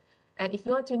cultures, and if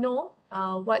you want to know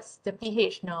what's the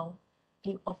pH now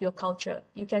of your culture,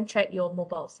 you can check your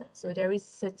mobiles. So there is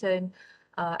certain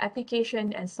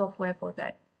application and software for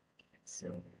that.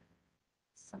 So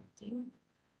something,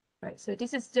 right? So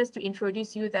this is just to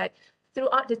introduce you that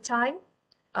throughout the time,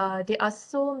 there are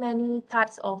so many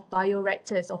types of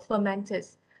bioreactors or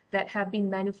fermenters that have been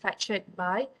manufactured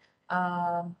by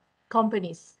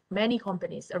companies, many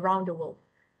companies around the world,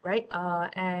 right?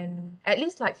 And at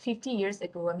least like 50 years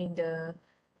ago, I mean, the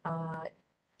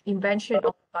invention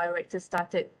of bioreactors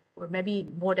started, or maybe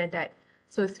more than that.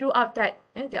 So throughout that,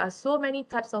 there are so many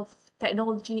types of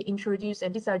technology introduced,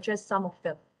 and these are just some of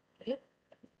them. Okay?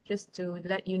 Just to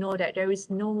let you know that there is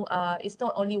no, it's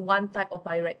not only one type of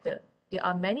bioreactor. There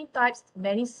are many types,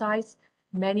 many sizes,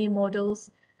 many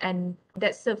models, and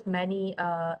that serve many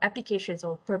applications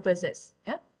or purposes.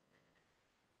 Yeah.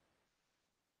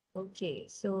 Okay,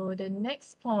 so the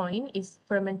next point is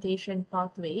fermentation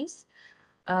pathways.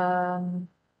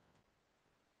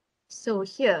 So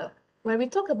here, when we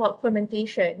talk about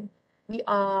fermentation, we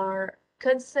are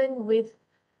concerned with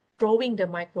growing the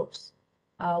microbes.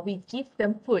 We give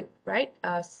them food, right?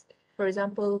 For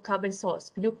example, carbon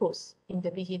source, glucose in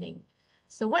the beginning.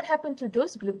 So what happened to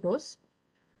those glucose?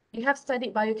 You have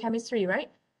studied biochemistry, right?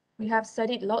 We have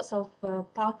studied lots of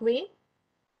pathway.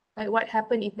 Like what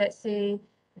happened if, let's say,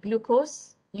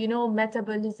 glucose, you know,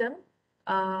 metabolism,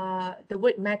 the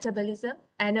word metabolism,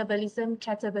 anabolism,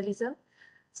 catabolism.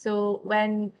 So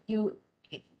when you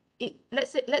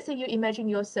let's say you imagine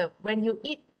yourself when you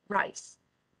eat rice.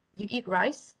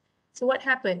 So what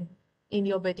happened in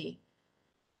your body?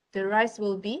 The rice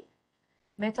will be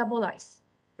metabolized,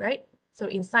 right? So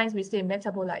in science we say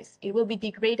metabolized. It will be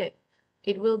degraded.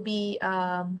 It will be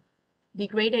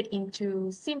degraded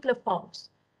into simpler forms,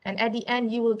 and at the end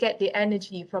you will get the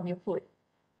energy from your food.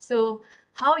 So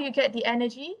how you get the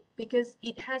energy? Because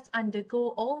it has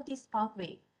undergo all this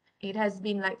pathway. It has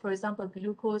been, like, for example,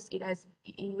 glucose, it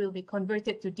will be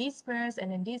converted to this first,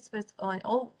 and then this first, and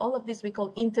all of this we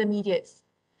call intermediates,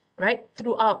 right?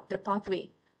 Throughout the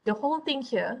pathway. The whole thing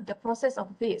here, the process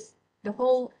of this, the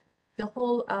whole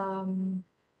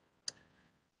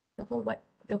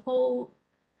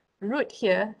route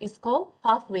here is called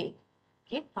pathway.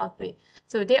 Okay, pathway.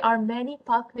 So there are many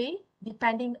pathway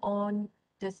depending on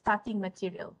the starting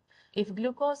material. If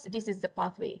glucose, this is the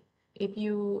pathway. If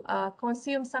you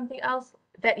consume something else,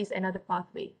 that is another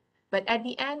pathway. But at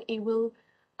the end, it will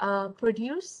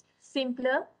produce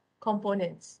simpler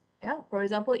components. Yeah. For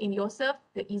example, in yourself,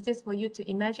 the easiest for you to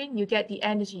imagine, you get the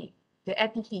energy, the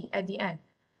ATP at the end.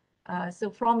 So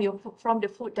from the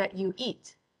food that you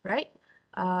eat, right?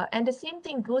 And the same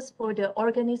thing goes for the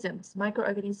organisms,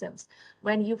 microorganisms.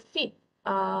 When you feed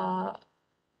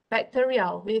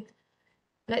bacteria with,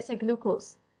 let's say,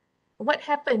 glucose, what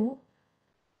happened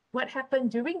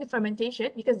during the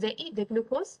fermentation? Because they eat the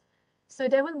glucose, so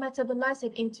they will metabolize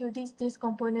it into these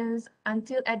components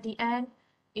until at the end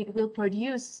it will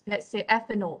produce, let's say,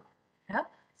 ethanol. Yeah?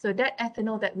 So that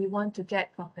ethanol that we want to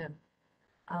get from them.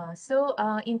 So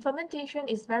in fermentation,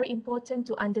 it's very important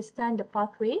to understand the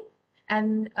pathway.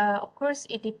 And of course,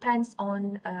 it depends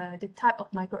on the type of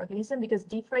microorganism, because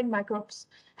different microbes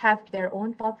have their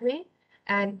own pathway.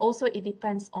 And also it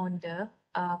depends on the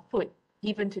food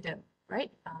given to them,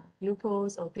 right?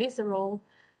 Glucose or glycerol.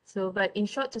 So, but in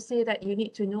short, to say that you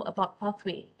need to know about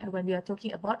pathway when we are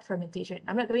talking about fermentation.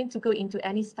 I'm not going to go into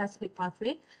any specific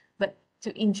pathway, but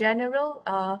in general,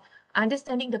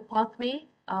 understanding the pathway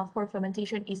for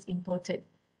fermentation is important,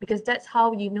 because that's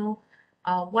how you know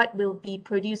what will be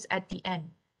produced at the end.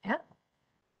 Yeah.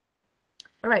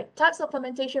 All right. Types of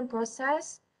fermentation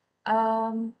process.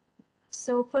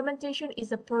 So fermentation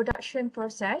is a production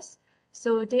process.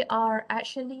 So there are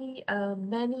actually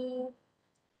many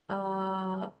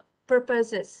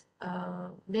purposes,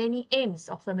 many aims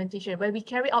of fermentation. When we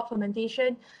carry out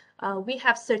fermentation, we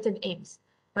have certain aims.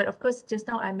 But of course, just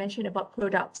now I mentioned about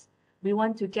products. We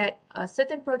want to get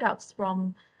certain products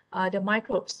from the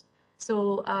microbes.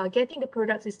 So getting the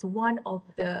products is one of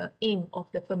the aim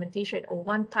of the fermentation, or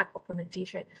one type of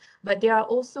fermentation. But there are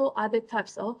also other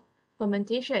types of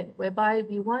fermentation whereby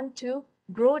we want to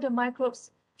grow the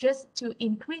microbes just to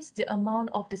increase the amount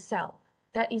of the cell.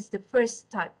 That is the first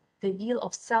type, the yield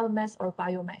of cell mass or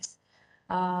biomass.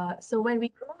 So when we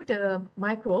grow the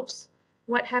microbes,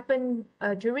 what happened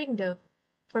during the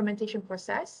fermentation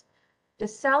process, the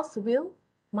cells will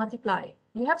multiply.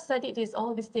 You have studied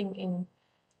all these things in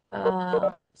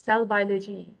cell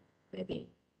biology, maybe.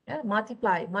 Yeah,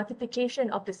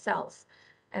 multiplication of the cells.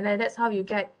 And then that's how you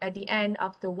get, at the end,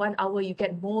 after 1 hour, you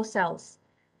get more cells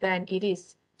than it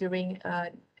is during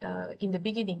in the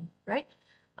beginning, right?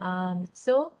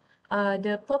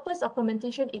 The purpose of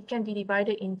fermentation, it can be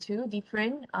divided into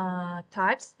different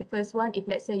types. The first one, if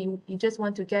let's say you just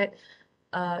want to get,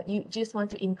 you just want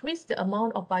to increase the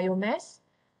amount of biomass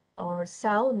or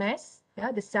cell mass,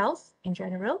 yeah, the cells in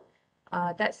general,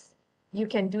 that's, you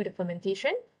can do the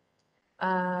fermentation.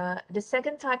 The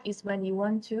second type is when you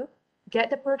want to get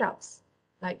the products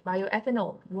like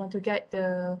bioethanol, you want to get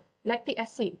the lactic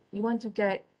acid, you want to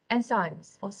get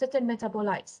enzymes or certain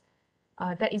metabolites.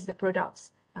 That is the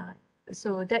products.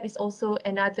 So that is also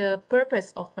another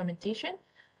purpose of fermentation.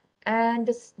 And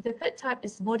the third type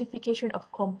is modification of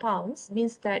compounds,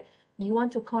 means that you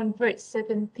want to convert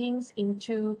certain things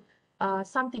into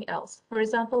something else. For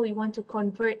example, you want to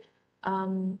convert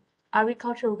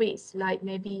agricultural waste, like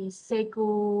maybe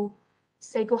sago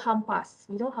hampas.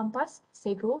 You know hampas?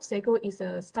 Sago is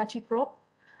a starchy crop.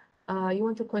 You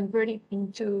want to convert it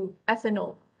into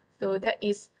ethanol. So that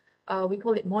is, we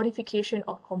call it modification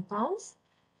of compounds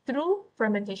through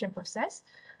fermentation process.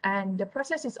 And the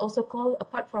process is also called,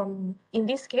 apart from, in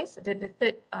this case, the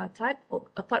third type,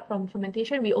 apart from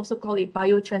fermentation, we also call it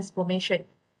biotransformation.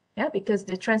 Yeah, because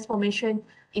the transformation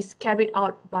is carried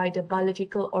out by the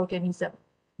biological organism.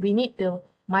 We need the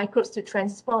microbes to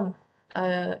transform,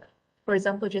 for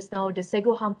example, just now, the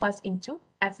sago hampas into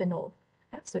ethanol.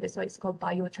 Yeah, so that's why it's called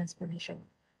biotransformation.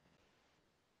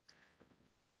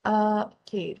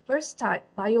 Okay, first type,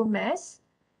 biomass.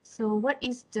 So what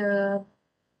is the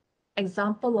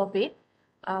example of it?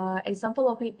 Example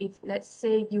of it, if let's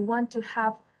say you want to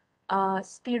have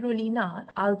spirulina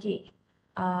algae.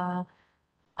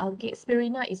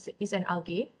 Spirulina is an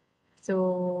algae.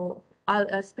 So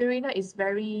spirulina is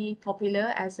very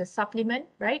popular as a supplement,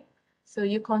 right? So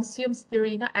you consume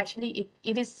spirulina, actually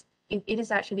it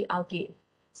is actually algae.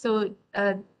 So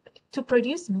to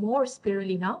produce more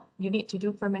spirulina, you need to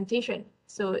do fermentation.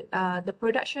 So the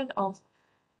production of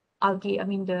algae, I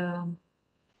mean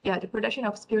the production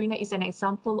of spirulina is an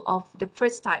example of the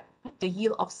first type, the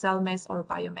yield of cell mass or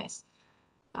biomass.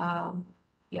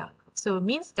 Yeah, so it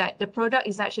means that the product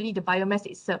is actually the biomass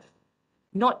itself,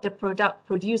 not the product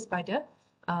produced by the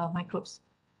microbes.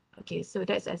 Okay, so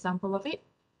that's an example of it.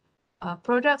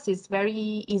 Products is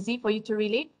very easy for you to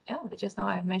relate. Yeah, just now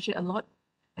I mentioned a lot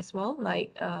as well,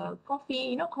 like coffee.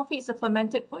 You know, coffee is a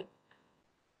fermented food.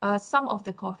 Some of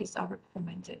the coffees are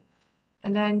fermented.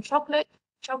 And then chocolate.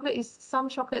 Some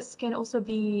chocolates can also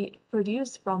be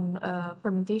produced from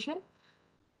fermentation.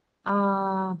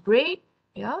 Bread,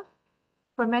 yeah.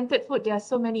 Fermented food, there are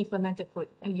so many fermented food.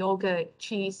 Yogurt,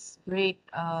 cheese, bread,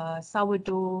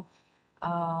 sourdough,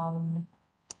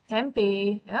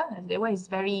 tempeh, yeah. And that one is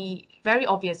very, very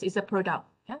obvious. It's a product,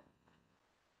 yeah.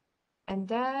 And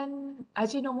then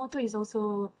Ajinomoto is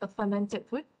also a fermented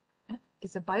food. Yeah?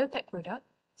 It's a biotech product.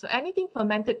 So anything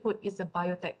fermented food is a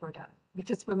biotech product,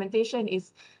 because fermentation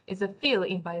is a field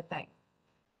in biotech,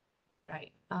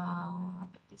 right?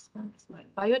 This one.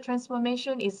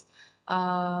 Biotransformation is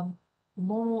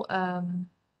more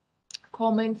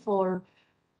common for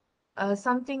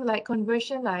something like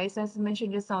conversion, like as I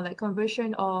mentioned just now, like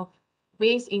conversion of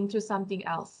waste into something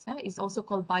else. It's also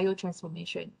called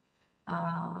biotransformation.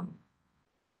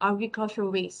 Agricultural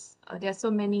waste. There are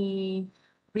so many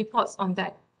reports on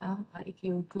that if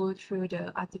you go through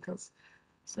the articles.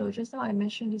 So just now I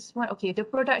mentioned this one. Okay, the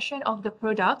production of the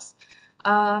products.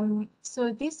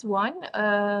 So this one,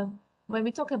 when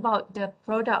we talk about the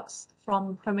products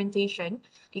from fermentation,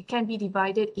 it can be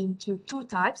divided into two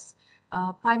types,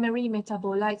 primary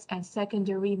metabolites and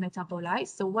secondary metabolites.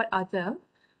 So what are them?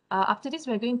 After this,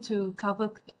 we're going to cover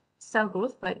cell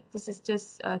growth, but this is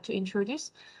just to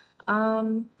introduce.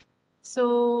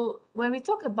 So when we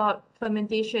talk about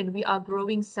fermentation, we are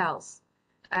growing cells.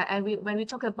 And when we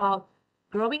talk about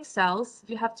growing cells,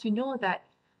 you have to know that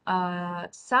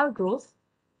cell growth,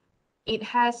 it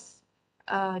has,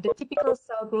 the typical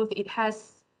cell growth, it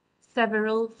has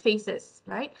several phases,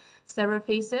 right? Several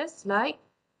phases, like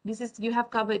this is, you have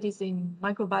covered this in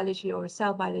microbiology or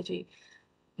cell biology.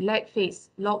 Lag phase,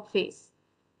 log phase,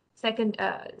 second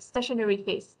stationary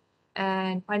phase,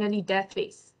 and finally death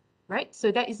phase, right?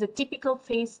 So that is a typical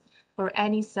phase for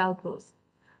any cell growth.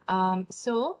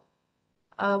 So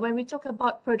when we talk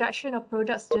about production of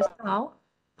products just now,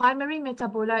 primary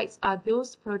metabolites are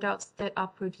those products that are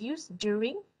produced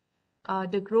during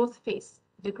the growth phase.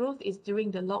 The growth is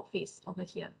during the log phase over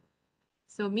here.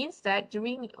 So it means that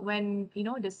during when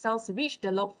the cells reach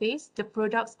the log phase, the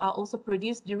products are also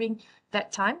produced during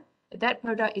that time. That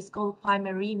product is called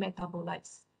primary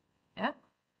metabolites. Yeah.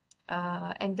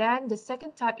 And then the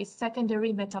second type is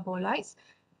secondary metabolites.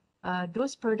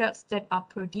 Those products that are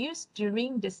produced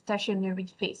during the stationary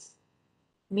phase.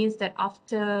 Means that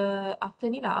after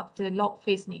log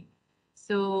phase ni.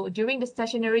 So during the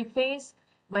stationary phase,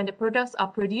 when the products are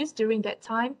produced during that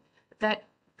time, that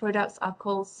products are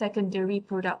called secondary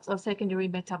products or secondary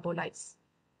metabolites.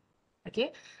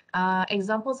 Okay,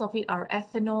 examples of it are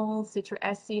ethanol, citric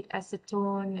acid,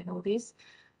 acetone, and all this.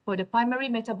 For the primary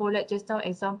metabolite, just now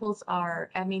examples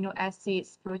are amino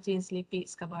acids, proteins,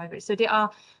 lipids, carbohydrates. So they are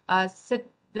certain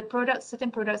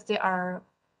products they are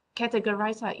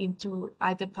categorized into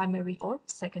either primary or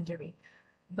secondary.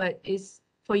 But it's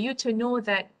for you to know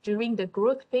that during the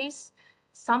growth phase,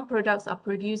 some products are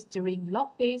produced during log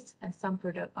phase and some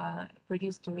products are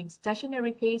produced during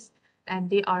stationary phase, and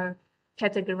they are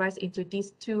categorized into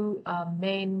these two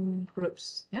main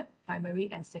groups, yeah, primary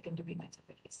and secondary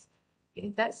metabolites.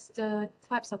 Okay, that's the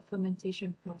types of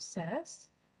fermentation process.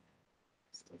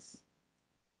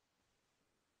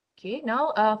 Okay,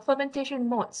 now fermentation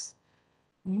modes.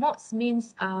 Modes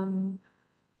means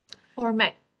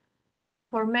format.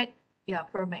 Format.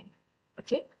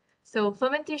 Okay, so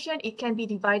fermentation, it can be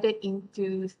divided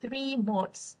into three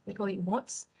modes. We call it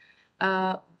modes.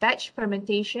 Batch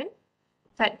fermentation,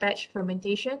 fat batch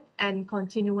fermentation, and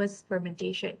continuous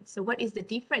fermentation. So what is the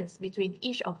difference between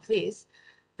each of these?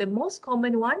 The most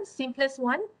common one, simplest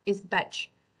one, is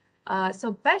batch.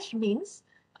 So batch means,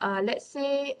 let's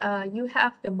say you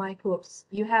have the microbes,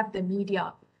 you have the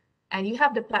media, and you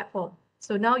have the platform.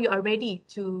 So now you are ready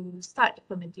to start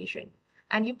fermentation.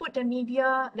 And you put the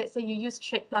media, let's say you use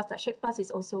shake flask. Shake flask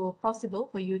is also possible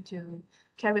for you to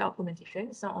carry out fermentation.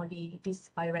 It's not only this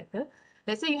bioreactor.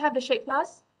 Let's say you have the shake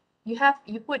flask,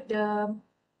 you put the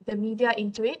media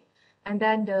into it, and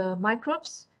then the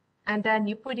microbes, and then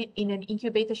you put it in an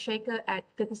incubator shaker at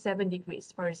 37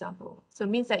 degrees, for example. So it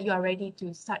means that you are ready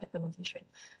to start the fermentation.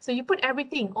 So you put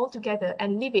everything all together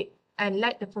and leave it and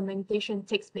let the fermentation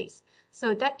takes place.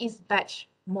 So that is batch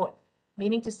mode,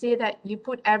 meaning to say that you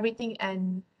put everything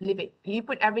and leave it. You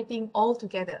put everything all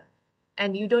together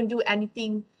and you don't do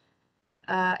anything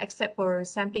except for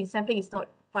sampling. Sampling is not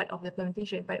part of the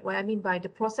fermentation, but what I mean by the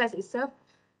process itself,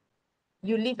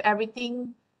 you leave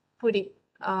everything, put it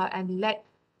and let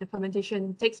the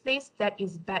fermentation takes place. That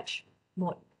is batch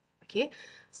mode. Okay,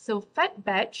 so fat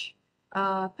batch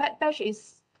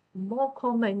is more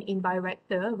common in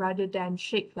bioreactor rather than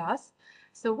shake flask.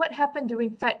 So what happened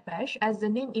during fat batch, as the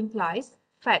name implies,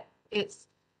 fat, it's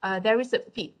there is a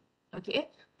feed. Okay,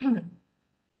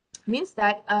 means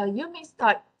that you may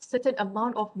start certain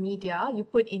amount of media you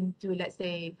put into, let's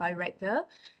say, bioreactor,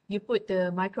 you put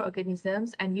the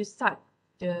microorganisms and you start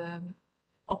the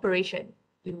operation.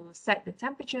 You set the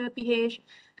temperature, pH,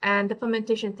 and the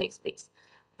fermentation takes place.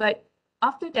 But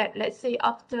after that, let's say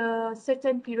after a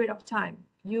certain period of time,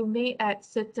 you may add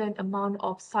certain amount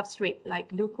of substrate like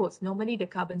glucose, normally the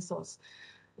carbon source.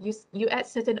 You add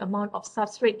certain amount of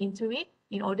substrate into it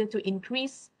in order to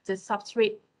increase the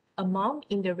substrate amount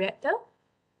in the reactor,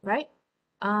 right?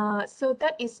 So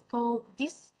that is called,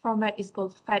 this format is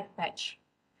called fat batch.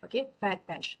 Okay, fat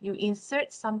batch. You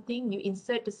insert something, you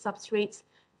insert the substrates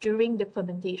during the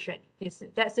fermentation.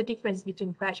 That's the difference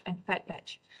between batch and fat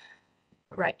batch.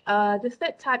 Right. The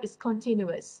third type is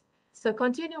continuous. So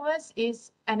continuous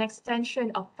is an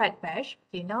extension of fat batch.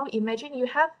 Okay, now imagine you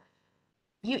have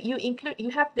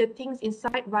the things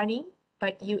inside running,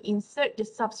 but you insert the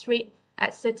substrate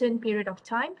at certain period of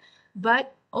time,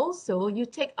 but also you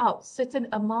take out certain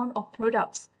amount of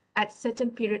products at certain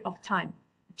period of time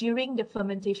during the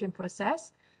fermentation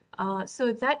process.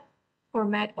 So that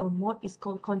format or mode is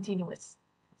called continuous.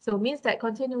 So it means that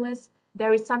continuous,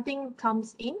 there is something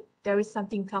comes in, there is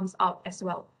something comes out as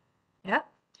well. Yeah.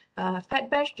 Fat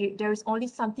batch, there is only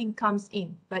something comes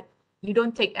in, but you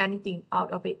don't take anything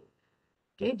out of it.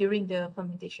 Okay, during the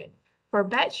fermentation. For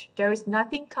batch, there is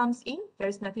nothing comes in, there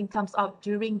is nothing comes out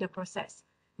during the process.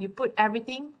 You put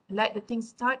everything, let the thing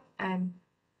start, and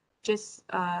just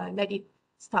let it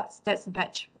start. That's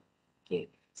batch. Okay,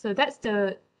 so that's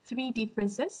the three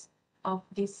differences of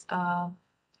these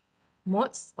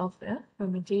modes of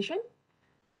fermentation.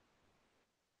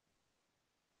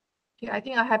 Okay, I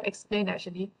think I have explained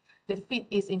actually. The feed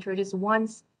is introduced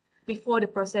once before the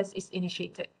process is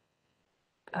initiated.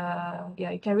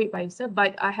 Yeah, you can read by yourself,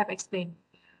 but I have explained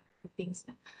things.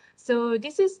 So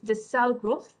this is the cell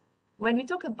growth. When we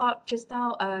talk about just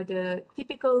now the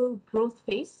typical growth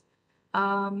phase,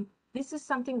 this is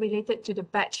something related to the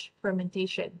batch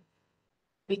fermentation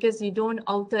because you don't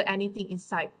alter anything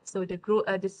inside. So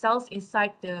the cells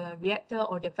inside the reactor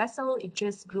or the vessel, it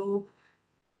just grow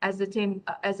as the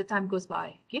time goes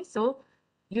by. Okay, so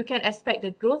you can expect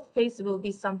the growth phase will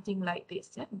be something like this: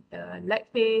 the lag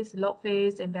phase, log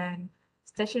phase, and then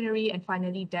stationary, and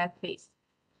finally death phase.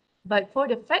 But for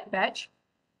the fat batch,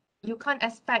 you can't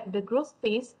expect the growth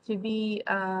phase to be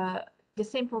the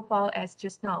same profile as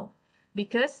just now,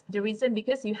 because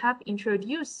you have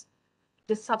introduced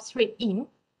the substrate in,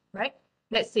 right?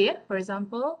 Let's say, for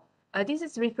example, this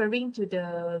is referring to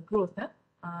the growth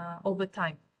over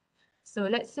time. So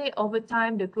let's say over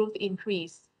time the growth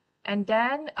increase, and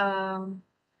then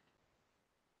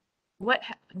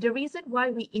the reason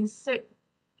why we insert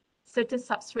certain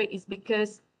substrate is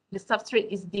because the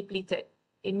substrate is depleted.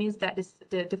 It means that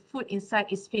the food inside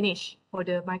is finished for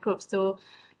the microbes. So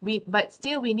but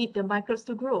still we need the microbes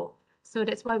to grow. So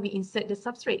that's why we insert the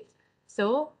substrate.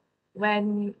 So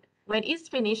when it's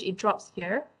finished, it drops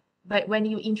here. But when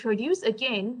you introduce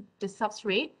again the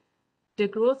substrate, the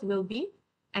growth will be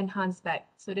enhanced back.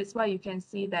 So that's why you can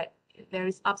see that there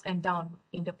is ups and down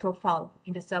in the profile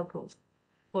in the cell growth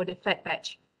for the fat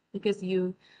batch, because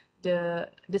the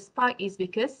spike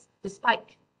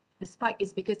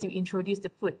is because you introduce the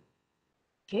food.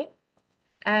 Okay,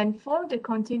 and for the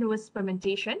continuous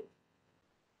fermentation,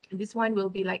 this one will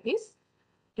be like this.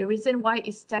 The reason why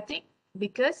it's static,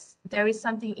 because there is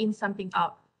something in, something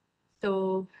out.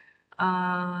 So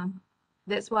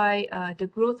that's why the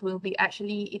growth will be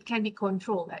it can be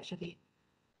controlled actually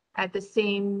at the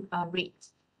same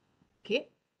rate. Okay,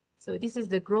 so this is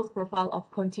the growth profile of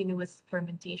continuous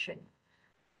fermentation.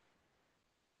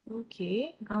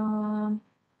 Okay,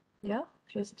 yeah,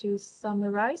 just to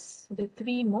summarize the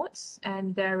three modes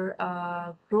and their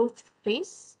growth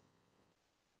phase.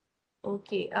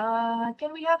 Okay,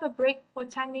 can we have a break for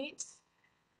 10 minutes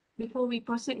before we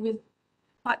proceed with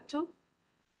part 2?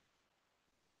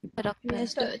 Doctor.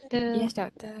 Yes, doctor. Yes,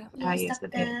 doctor. Yes,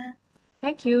 okay.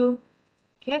 Thank you.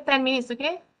 Okay, 10 minutes,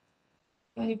 okay?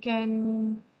 And you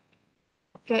can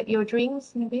get your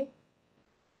drinks maybe.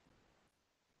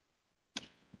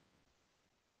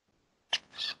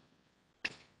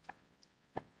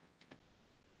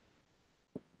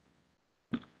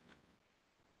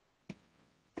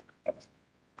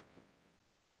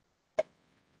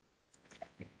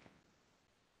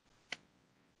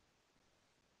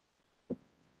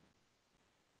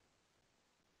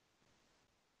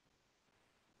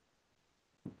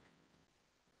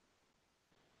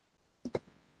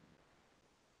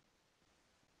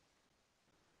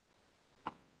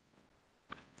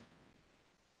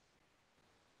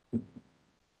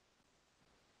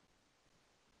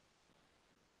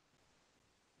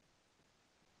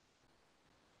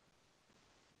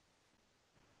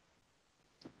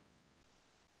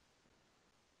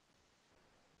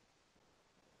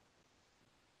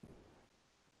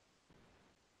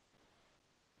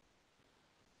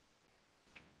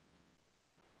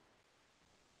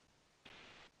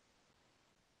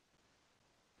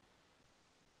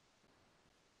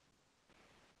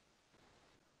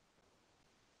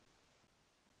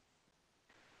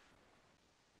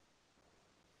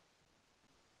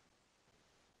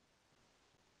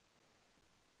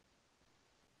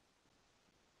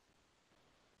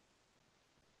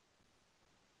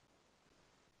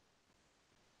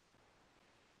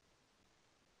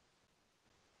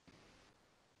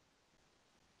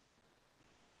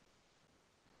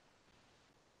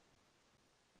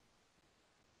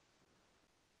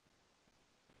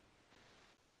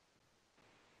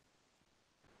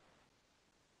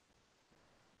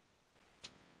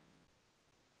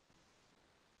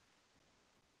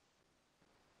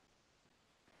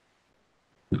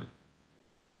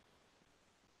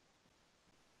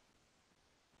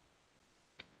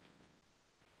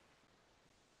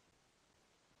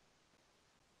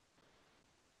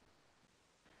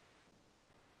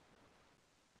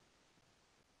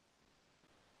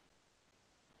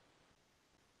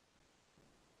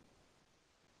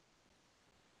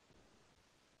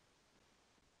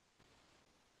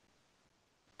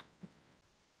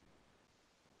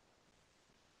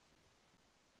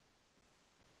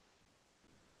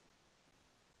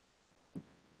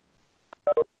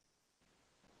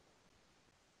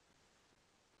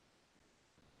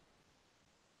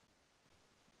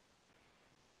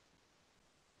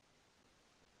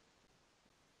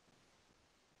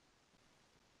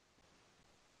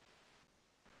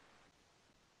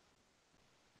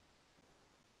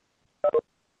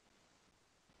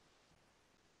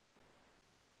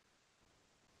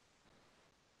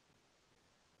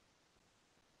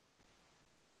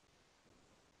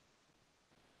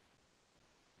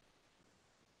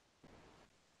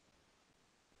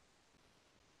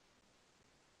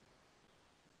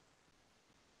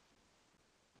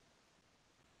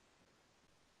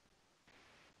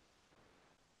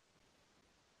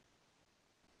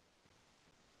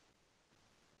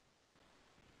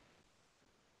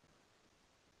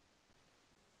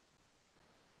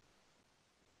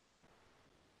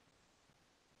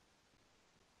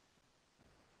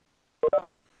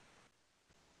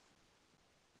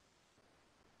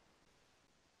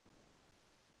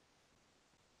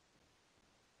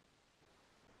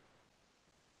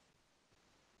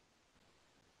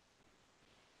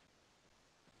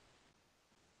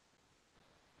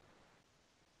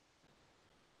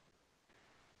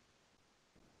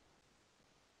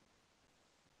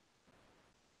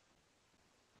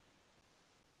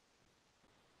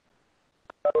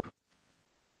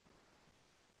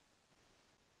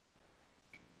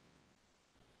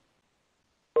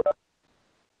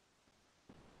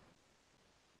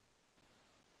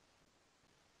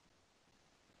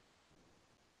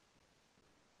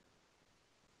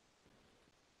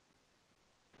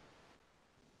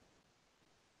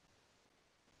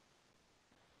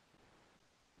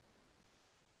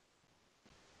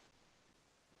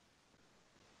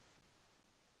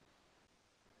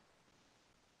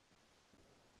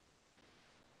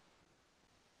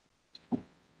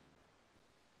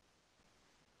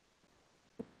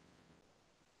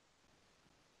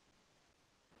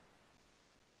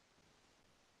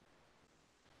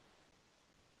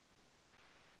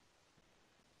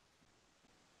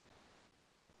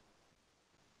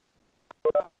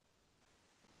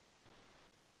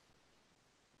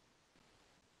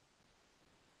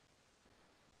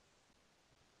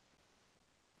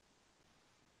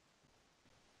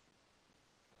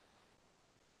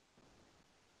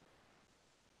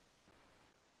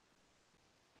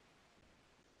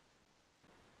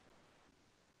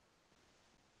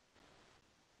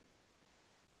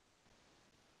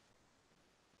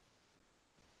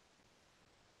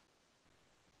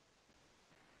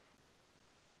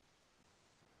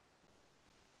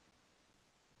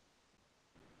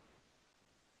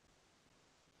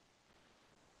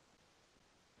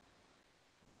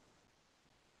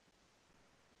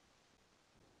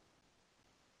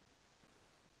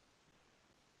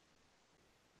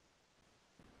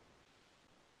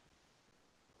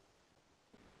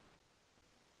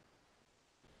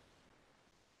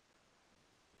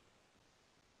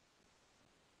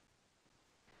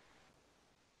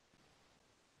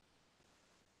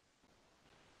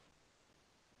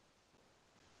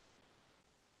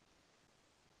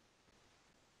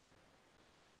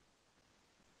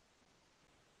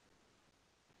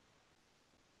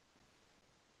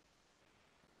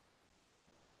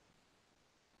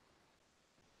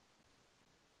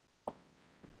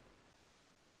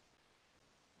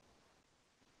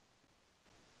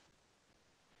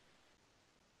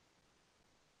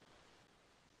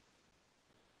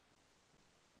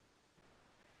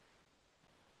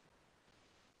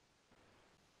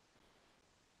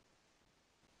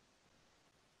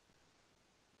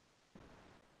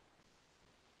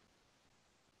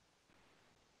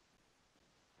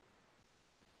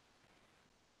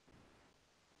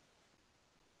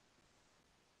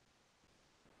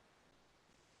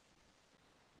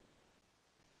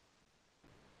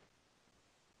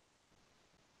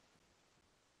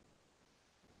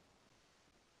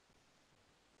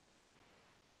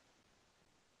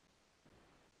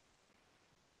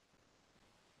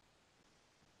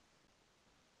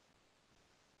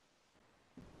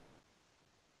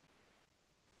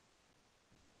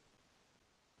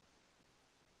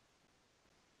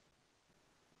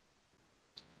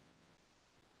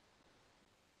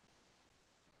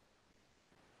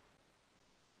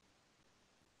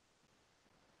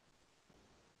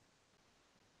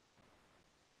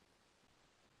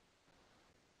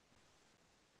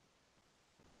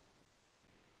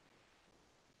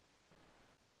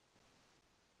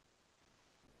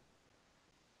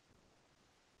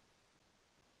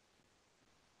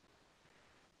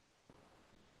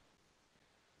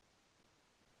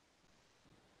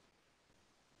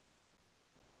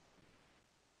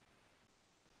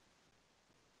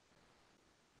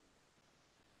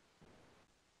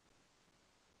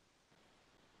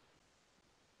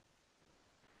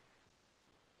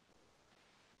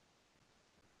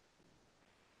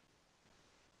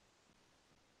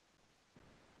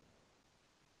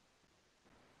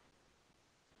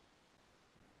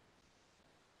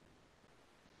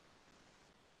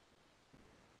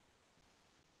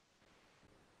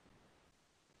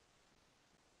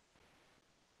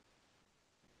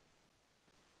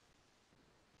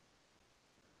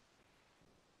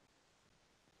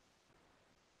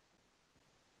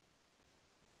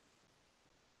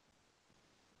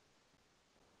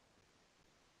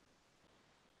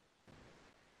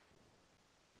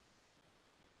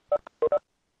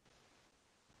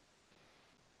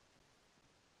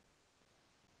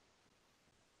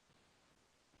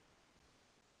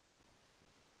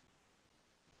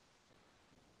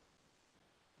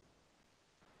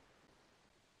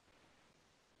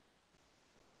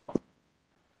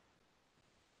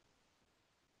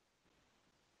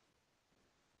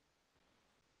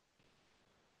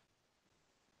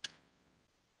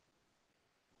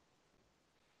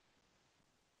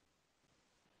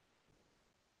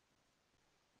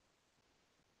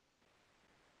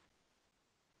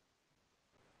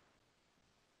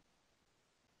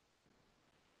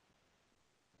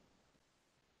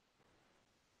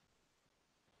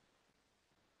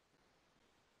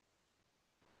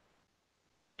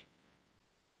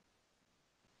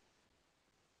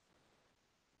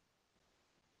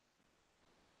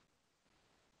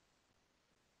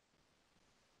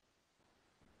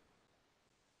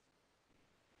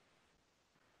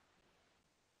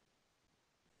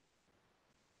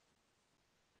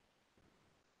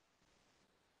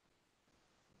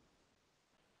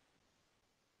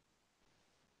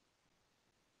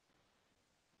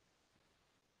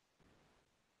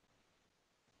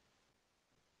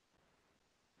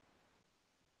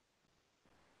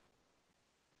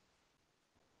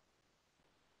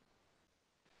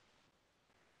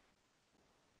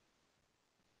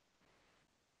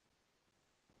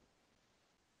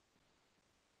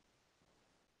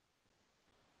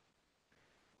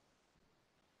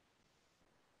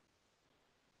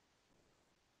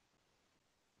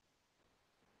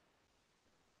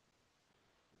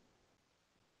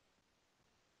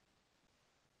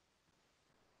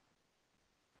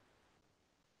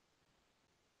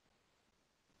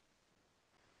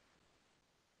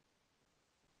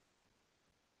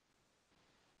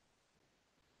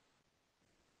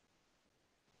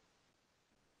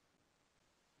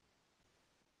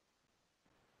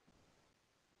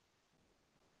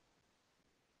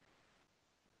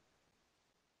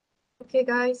 Okay,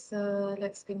 guys,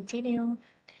 let's continue.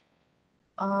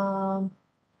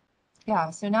 Yeah,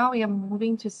 so now we are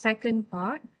moving to second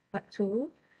part 2.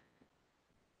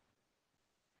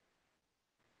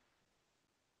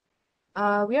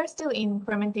 We are still in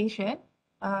fermentation,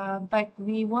 but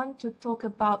we want to talk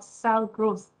about cell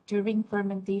growth during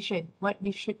fermentation, what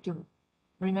we should do.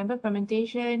 Remember,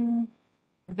 fermentation,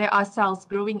 there are cells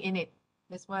growing in it.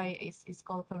 That's why it's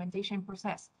called fermentation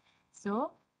process.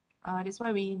 So that's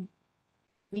why we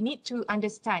need to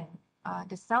understand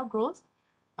the cell growth.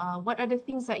 What are the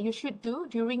things that you should do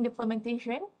during the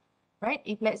fermentation, right?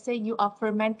 If let's say you are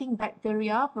fermenting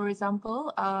bacteria, for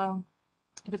example,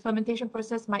 the fermentation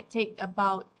process might take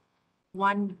about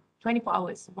 24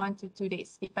 hours, 1 to 2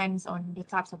 days, depends on the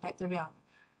types of bacteria.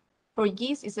 For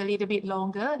yeast, it's a little bit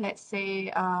longer, let's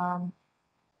say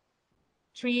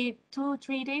 3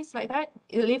 days, like that,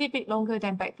 a little bit longer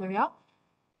than bacteria.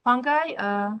 Fungi,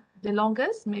 the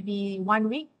longest, maybe 1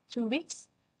 week, 2 weeks.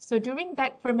 So during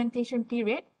that fermentation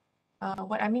period,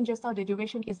 what I mean just now, the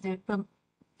duration is the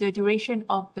duration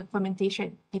of the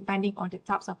fermentation, depending on the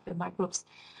types of the microbes.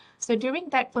 So during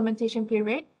that fermentation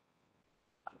period,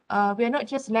 we are not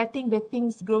just letting the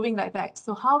things growing like that.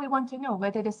 So how we want to know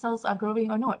whether the cells are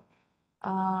growing or not?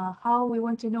 How we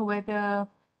want to know whether,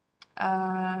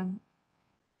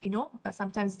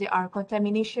 sometimes there are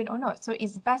contamination or not. So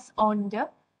it's based on the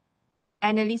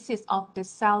analysis of the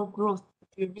cell growth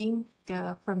during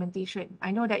the fermentation. I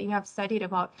know that you have studied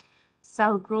about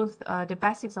cell growth, the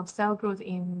basics of cell growth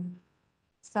in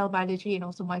cell biology and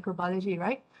also microbiology,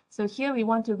 right? So here we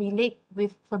want to relate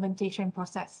with fermentation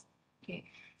process. Okay,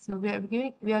 so we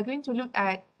are going to look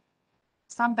at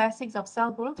some basics of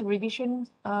cell growth, revision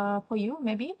for you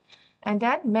maybe, and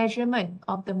then measurement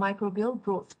of the microbial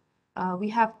growth. We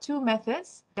have two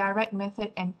methods, direct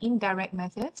method and indirect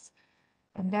methods.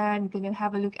 And then we're going to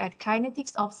have a look at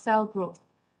kinetics of cell growth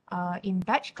in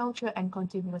batch culture and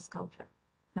continuous culture.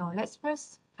 Now, let's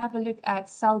first have a look at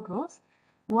cell growth.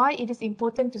 Why it is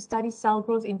important to study cell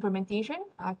growth in fermentation.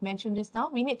 I've mentioned this now.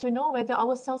 We need to know whether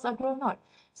our cells are growing or not.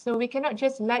 So we cannot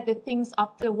just let the things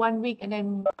after 1 week and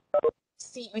then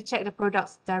we check the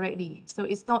products directly. So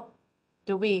it's not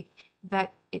the way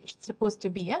that it's supposed to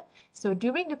be. Yeah? So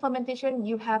during the fermentation,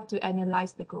 you have to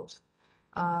analyze the growth.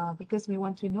 Because we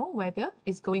want to know whether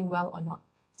it's going well or not.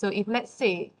 So if let's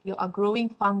say you are growing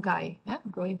fungi,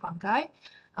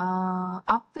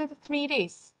 after 3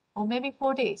 days or maybe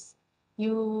 4 days,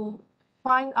 you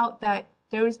find out that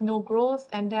there is no growth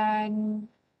and then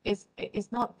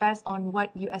it's not based on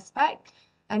what you expect,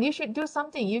 and you should do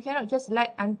something. You cannot just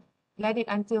let it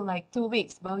until like 2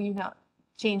 weeks while you not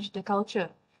change the culture.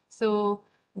 So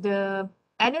the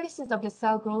analysis of the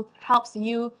cell growth helps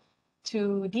you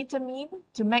to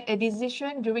make a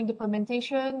decision during the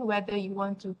fermentation whether you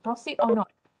want to proceed or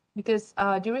not, because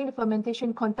during the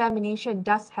fermentation contamination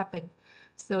does happen.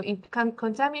 So if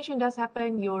contamination does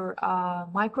happen, your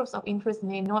microbes of interest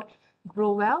may not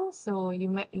grow well, so you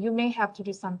may have to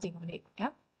do something on it. Yeah,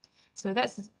 so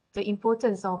that's the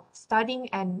importance of studying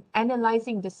and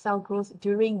analyzing the cell growth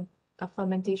during a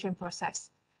fermentation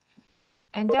process.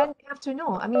 And then we have to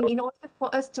know, I mean, in order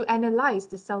for us to analyze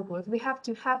the cell growth, we have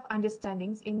to have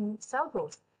understandings in cell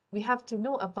growth. We have to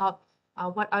know about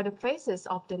what are the phases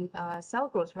of the cell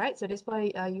growth, right? So that's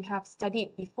why you have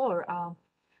studied before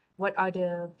what are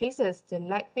the phases, the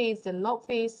lag phase, the log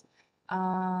phase,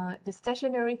 the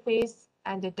stationary phase,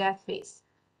 and the death phase.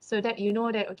 So that you know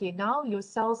that, okay, now your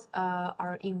cells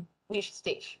are in which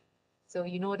stage. So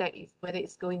you know that whether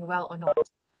it's going well or not.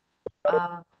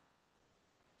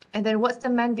 And then what's the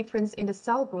main difference in the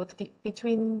cell growth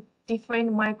between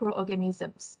different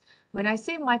microorganisms? When I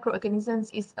say microorganisms,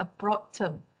 it's a broad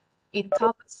term. It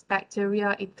covers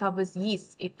bacteria, it covers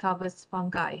yeast, it covers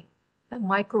fungi.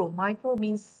 Micro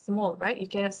means small, right? You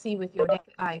cannot see with your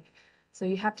naked eye. So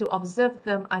you have to observe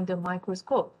them under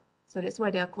microscope. So that's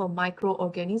why they are called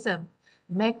microorganisms.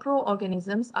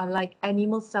 Macroorganisms are like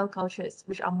animal cell cultures,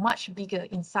 which are much bigger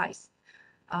in size.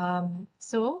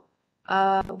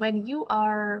 When you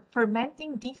are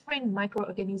fermenting different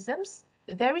microorganisms,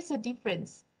 there is a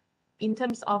difference in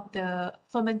terms of the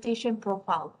fermentation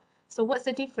profile. So what's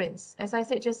the difference? As I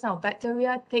said just now,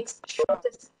 bacteria takes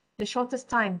the shortest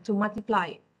time to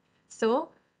multiply. So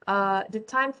the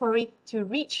time for it to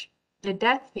reach the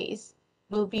death phase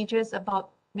will be just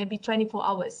about maybe 24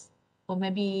 hours or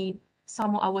maybe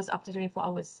some more hours after 24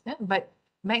 hours. Yeah? But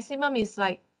maximum is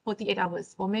like 48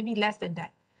 hours or maybe less than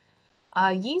that.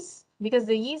 Yeast, because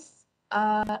the yeast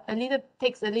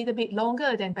takes a little bit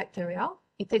longer than bacteria.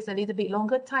 It takes a little bit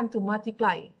longer time to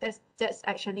multiply. That's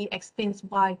actually explains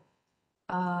why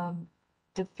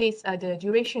the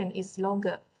duration is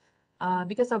longer.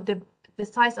 because of the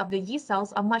size of the yeast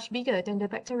cells are much bigger than the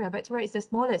bacteria. Bacteria is the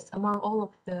smallest among all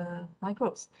of the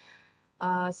microbes.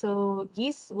 So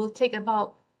yeast will take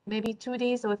about maybe 2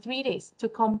 days or 3 days to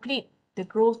complete the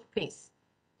growth phase.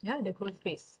 Yeah, the growth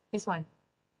phase. This one,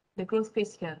 the growth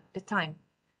phase here, the time.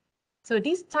 So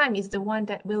this time is the one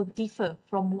that will differ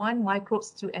from one microbes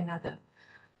to another.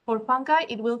 For fungi,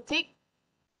 it will take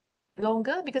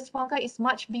longer because fungi is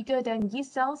much bigger than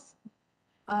yeast cells,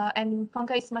 and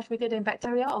fungi is much bigger than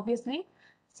bacteria, obviously.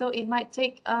 So it might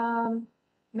take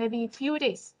maybe few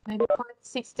days, maybe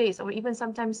 6 days, or even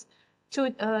sometimes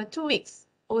 2 weeks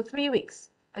or 3 weeks,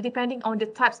 depending on the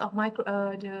types of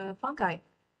the fungi.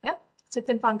 Yeah,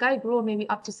 certain fungi grow maybe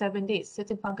up to 7 days.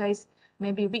 Certain fungi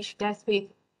maybe reach death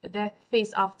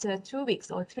phase after 2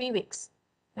 weeks or 3 weeks.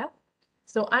 Yeah.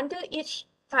 So under each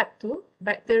type too,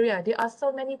 bacteria, there are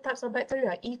so many types of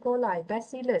bacteria: E. coli,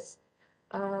 Bacillus,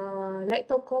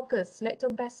 Lactococcus,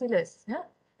 Lactobacillus, yeah?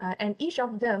 And each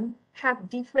of them have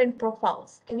different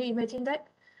profiles. Can you imagine that?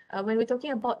 When we're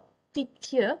talking about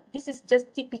here, this is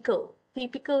just typical.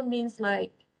 Typical means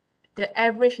like the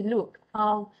average look,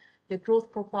 how the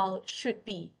growth profile should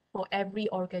be for every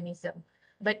organism.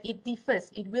 But it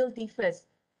differs, it will differ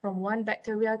from one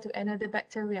bacteria to another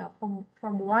bacteria, from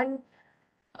one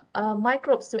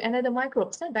microbes to another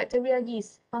microbes, bacteria,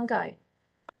 yeast, fungi.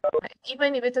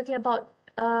 Even if we're talking about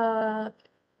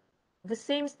the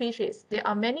same species, there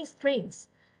are many strains.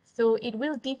 So it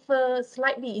will differ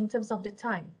slightly in terms of the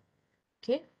time.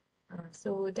 Okay,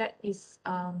 so that is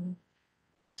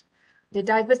the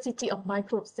diversity of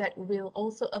microbes that will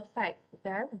also affect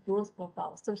their growth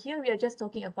profile. So here we are just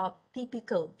talking about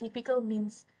typical. Typical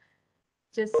means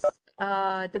just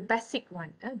the basic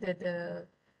one, the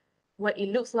what it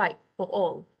looks like for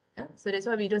all. So that's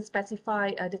why we don't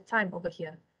specify the time over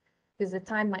here, because the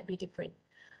time might be different.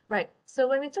 Right, so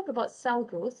when we talk about cell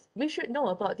growth, we should know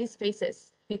about these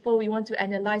phases before we want to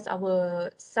analyze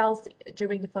our cells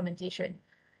during the fermentation,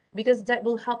 because that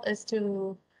will help us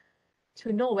to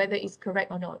know whether it's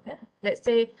correct or not. Let's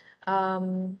say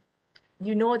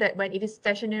you know that when it is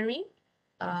stationary,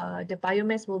 the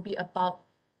biomass will be about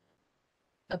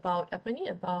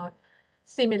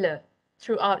similar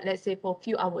throughout, let's say, for a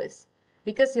few hours,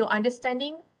 because your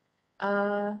understanding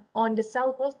on the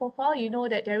cell growth profile, you know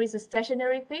that there is a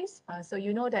stationary phase, so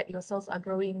you know that your cells are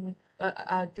growing,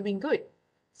 are doing good.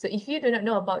 So if you do not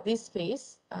know about this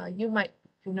phase, you might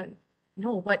do not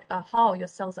know how your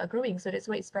cells are growing. So that's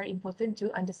why it's very important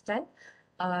to understand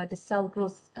the cell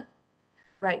growth.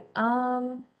 Right.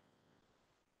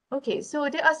 Okay, so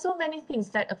there are so many things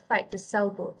that affect the cell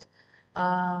growth.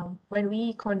 When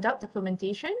we conduct the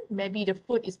fermentation, maybe the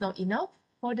food is not enough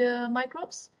for the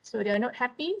microbes, so they are not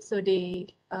happy, so they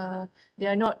are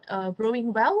not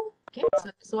growing well. Okay, so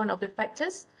it's one of the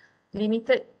factors.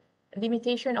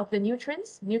 Limitation of the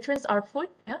nutrients. Nutrients are food.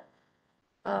 Yeah.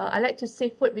 I like to say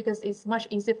food because it's much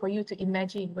easier for you to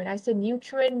imagine. When I say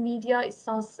nutrient media, it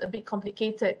sounds a bit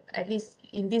complicated, at least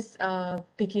in this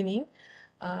beginning.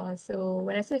 So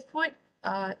when I say food,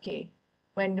 okay,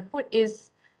 when the food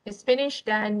is finished,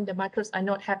 then the microbes are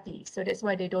not happy, so that's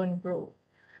why they don't grow.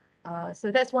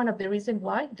 So that's one of the reasons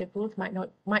why the growth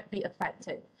might be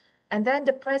affected. And then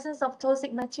the presence of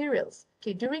toxic materials.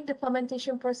 Okay, during the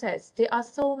fermentation process, there are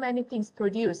so many things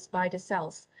produced by the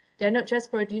cells. They're not just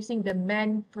producing the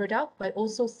main product, but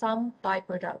also some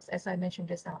byproducts, as I mentioned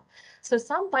just now. So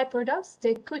some byproducts,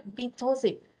 they could be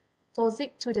toxic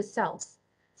to the cells.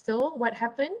 So what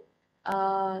happened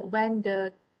when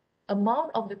the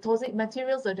amount of the toxic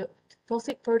materials or the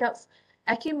toxic products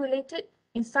accumulated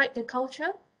inside the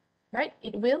culture, right?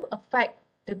 It will affect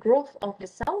the growth of the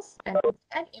cells, and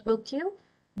it will kill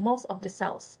most of the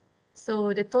cells.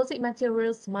 So the toxic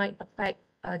materials might affect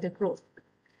the growth.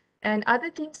 And other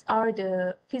things are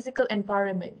the physical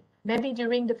environment. Maybe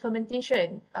during the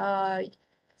fermentation,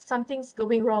 something's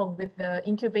going wrong with the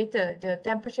incubator. The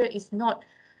temperature is not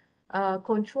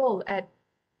controlled at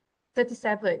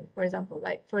 37, for example.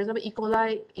 Like, for example, E.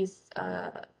 coli is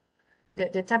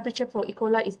the temperature for E.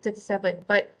 coli is 37,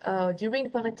 but during the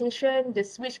fermentation, the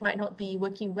switch might not be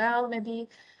working well. Maybe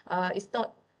it's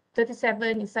not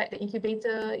 37 inside the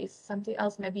incubator, it's something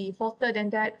else, maybe hotter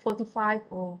than that, 45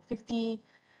 or 50.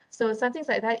 So some things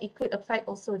like that, it could affect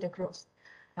also the growth.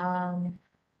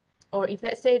 Or if,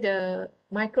 let's say, the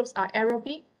microbes are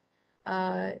aerobic,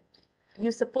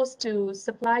 you're supposed to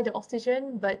supply the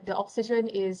oxygen, but the oxygen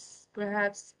is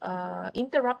perhaps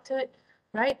interrupted,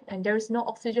 right? And there is no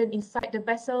oxygen inside the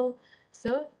vessel,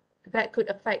 so that could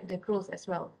affect the growth as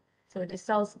well. So the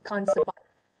cells can't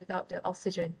survive without the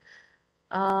oxygen.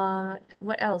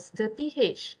 What else? The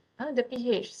pH. the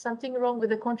pH, something wrong with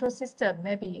the control system,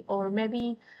 maybe, or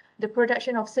maybe the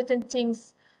production of certain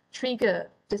things trigger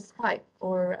the spike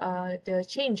or the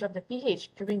change of the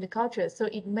pH during the culture. So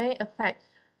it may affect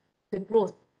the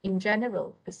growth in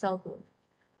general, the cell growth.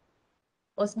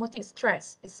 Osmotic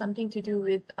stress is something to do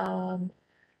with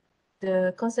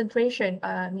the concentration,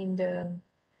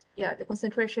 the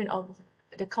concentration of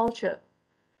the culture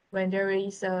when there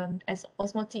is as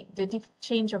osmotic, the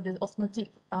change of the osmotic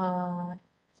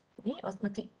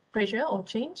pressure or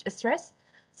change, stress,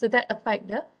 so that affect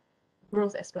the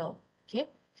growth as well. Okay,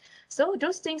 so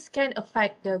those things can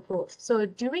affect the growth. So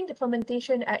during the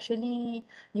fermentation, actually,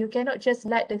 you cannot just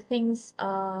let the things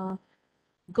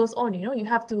goes on. You know, you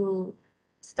have to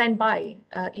stand by.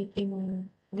 In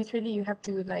literally, you have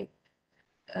to like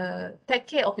take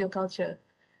care of your culture.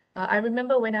 I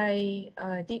remember when I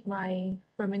did my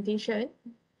fermentation,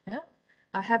 yeah,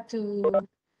 I have to,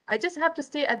 I just have to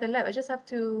stay at the lab. I just have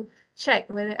to check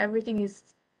whether everything is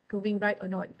going right or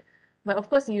not. But of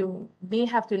course, you may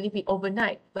have to leave it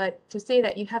overnight. But to say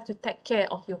that you have to take care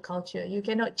of your culture, you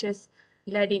cannot just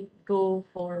let it go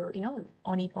for,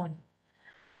 on it on.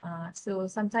 So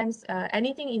sometimes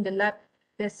anything in the lab,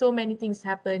 there's so many things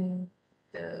happen,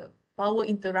 the power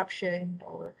interruption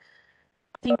or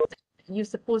things you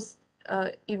suppose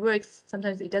it works,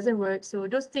 sometimes it doesn't work. So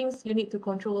those things you need to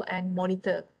control and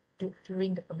monitor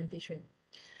during the fermentation.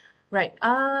 Right.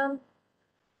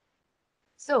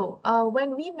 So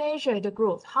when we measure the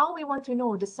growth, how we want to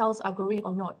know the cells are growing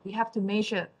or not, we have to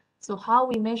measure. So how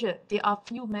we measure, there are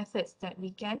few methods that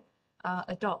we can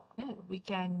adopt, we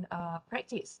can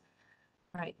practice.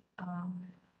 Right.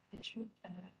 It should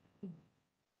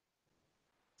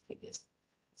take this.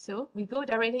 So we go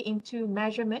directly into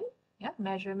measurement. Yeah,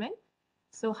 measurement.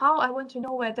 So how I want to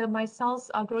know whether my cells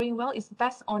are growing well is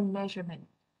based on measurement.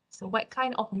 So what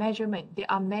kind of measurement? There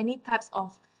are many types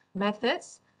of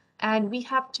methods, and we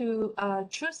have to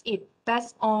choose it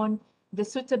based on the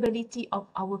suitability of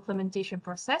our fermentation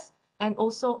process and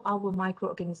also our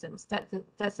microorganisms.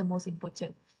 That's the most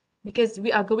important, because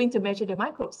we are going to measure the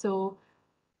microbes. So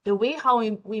the way how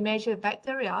we measure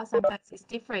bacteria sometimes is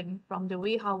different from the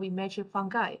way how we measure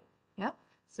fungi. Yeah.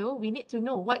 So we need to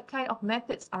know what kind of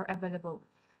methods are available.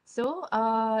 So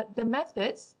the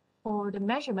methods for the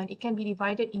measurement, it can be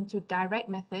divided into direct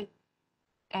method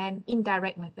and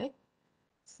indirect method.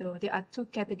 So there are two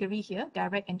categories here,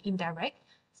 direct and indirect.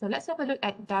 So let's have a look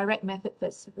at direct method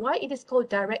first. Why it is called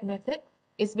direct method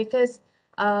is because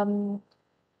the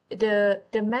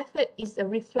method is a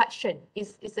reflection,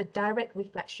 is a direct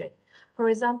reflection. For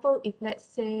example, if let's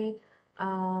say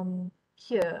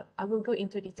here, I will go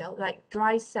into detail, like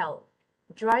dry cell.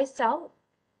 Dry cell,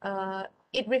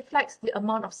 it reflects the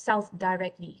amount of cells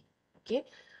directly. Okay.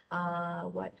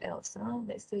 What else?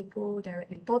 Let's say go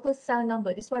directly. Total cell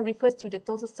number. This one refers to the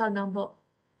total cell number.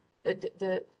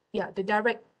 The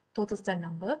direct total cell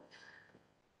number.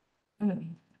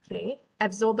 Okay.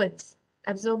 Absorbance.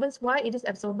 Absorbance. Why it is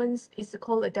absorbance is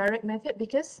called a direct method?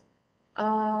 Because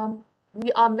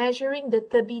we are measuring the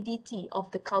turbidity of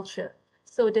the culture.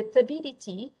 So the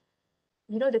turbidity,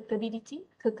 you know the turbidity,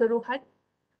 kekeruhan,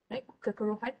 right?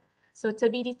 Kekeruhan. So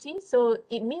turbidity, so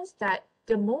it means that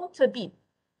the more turbid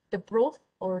the broth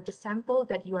or the sample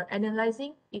that you are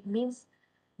analyzing, it means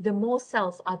the more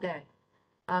cells are there.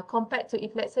 Compared to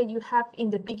if let's say you have in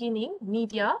the beginning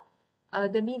media,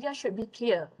 the media should be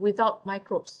clear without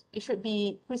microbes. It should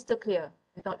be crystal clear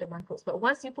without the microbes. But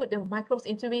once you put the microbes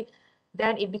into it,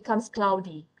 then it becomes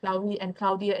cloudy and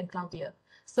cloudier and cloudier.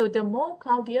 So the more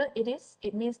cloudier it is,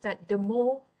 it means that the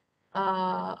more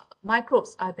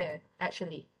microbes are there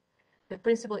actually. The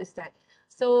principle is that.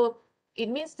 So it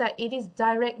means that it is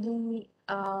directly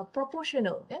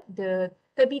proportional. Yeah? The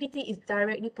turbidity is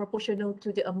directly proportional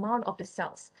to the amount of the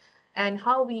cells. And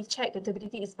how we check the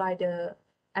turbidity is by the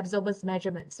absorbance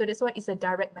measurement. So that's why it's a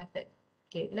direct method.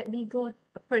 Okay, let me go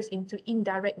first into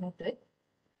indirect method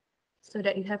so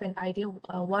that you have an idea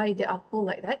why they are called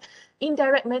like that.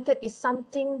 Indirect method is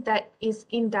something that is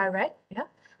indirect. Yeah.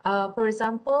 For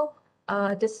example,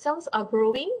 the cells are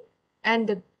growing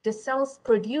and the cells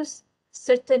produce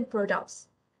certain products.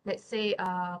 Let's say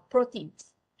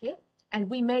proteins. Okay, and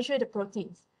we measure the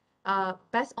proteins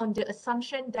based on the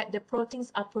assumption that the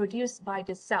proteins are produced by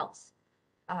the cells.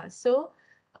 So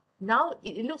now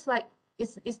it looks like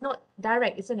it's not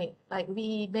direct, isn't it? Like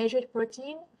we measured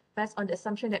protein based on the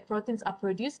assumption that proteins are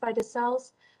produced by the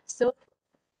cells. So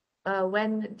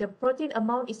when the protein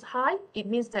amount is high, it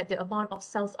means that the amount of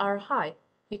cells are high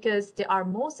because there are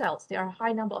more cells, there are a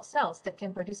high number of cells that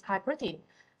can produce high protein.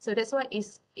 So that's why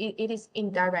it is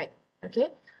indirect, okay?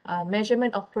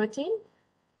 Measurement of protein,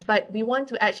 but we want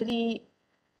to actually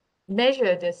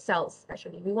measure the cells,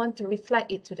 actually. We want to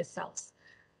reflect it to the cells.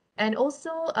 And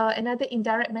also another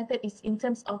indirect method is in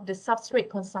terms of the substrate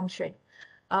consumption.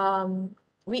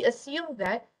 We assume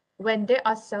that when there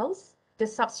are cells, the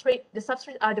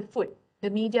substrate are the food, the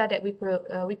media that we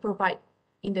provide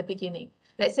in the beginning.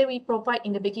 Let's say we provide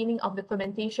in the beginning of the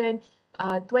fermentation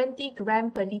 20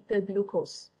 gram per liter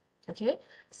glucose. Okay,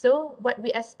 so what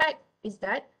we expect is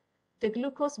that the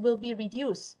glucose will be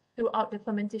reduced throughout the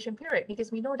fermentation period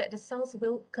because we know that the cells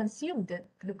will consume the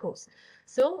glucose.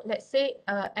 So let's say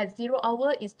at 0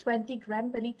 hour is 20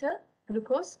 gram per liter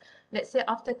glucose. Let's say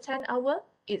after 10 hour,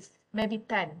 it's maybe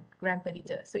 10 gram per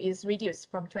liter. So it's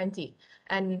reduced from 20.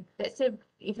 And let's say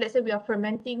we are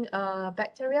fermenting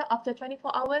bacteria after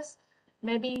 24 hours,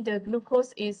 maybe the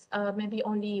glucose is maybe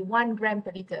only 1 gram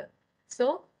per liter.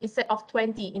 So instead of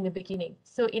 20 in the beginning.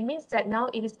 So it means that now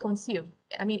it is consumed.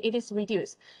 I mean, it is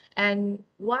reduced. And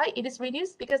why it is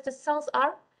reduced? Because the cells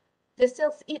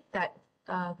eat that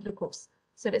glucose.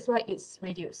 So that's why it's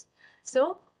reduced.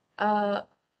 So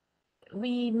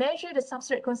we measure the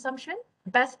substrate consumption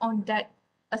based on that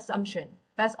assumption,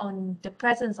 based on the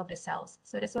presence of the cells.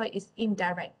 So that's why it's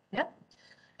indirect. Yeah.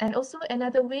 And also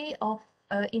another way of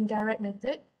indirect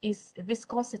method is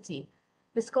viscosity.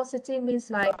 Viscosity means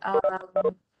like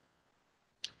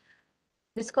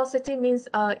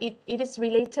it is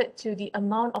related to the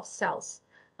amount of cells.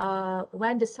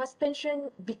 When the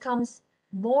suspension becomes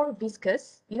more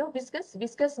viscous,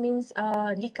 viscous means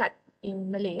likat in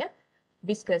Malay, yeah?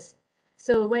 Viscous.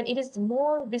 So when it is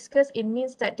more viscous, it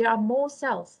means that there are more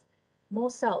cells,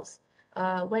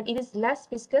 when it is less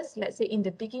viscous, let's say in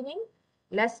the beginning,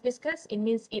 less viscous, it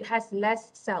means it has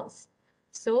less cells.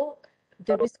 So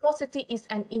the viscosity is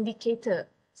an indicator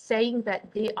saying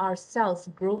that there are cells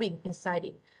growing inside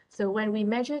it. So when we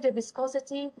measure the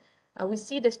viscosity, we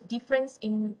see the difference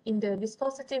in the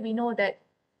viscosity. We know that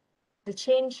the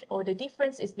change or the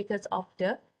difference is because of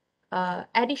the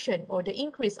addition or the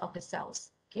increase of the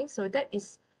cells. Okay, so that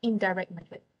is indirect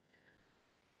method.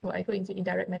 So I go into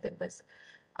indirect method first.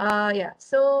 Yeah,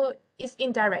 so it's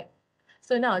indirect.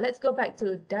 So now let's go back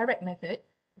to direct method.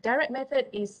 Direct method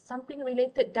is something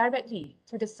related directly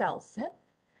to the cells.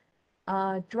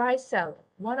 Dry cell.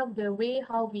 One of the way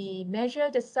how we measure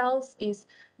the cells is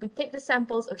we take the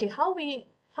samples. Okay, how we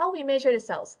measure the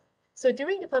cells. So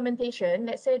during the fermentation,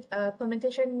 let's say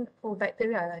fermentation for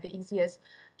bacteria are the easiest,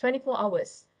 24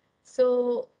 hours.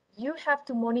 So you have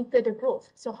to monitor the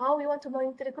growth. So how we want to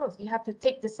monitor the growth? You have to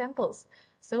take the samples.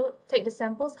 So take the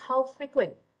samples, how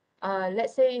frequent?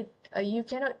 Let's say you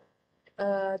cannot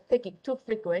take it too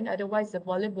frequent, otherwise the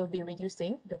volume will be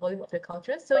reducing, the volume of the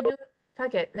culture. So you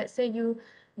target, let's say you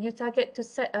target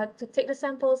to take the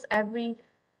samples every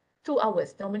 2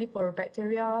 hours. Normally for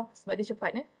bacteria, sebab dia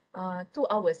cepat, 2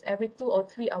 hours, every 2 or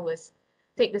 3 hours.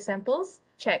 Take the samples,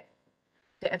 check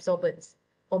the absorbance,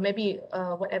 or maybe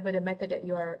whatever the method that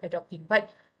you are adopting.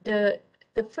 But the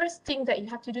first thing that you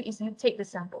have to do is you take the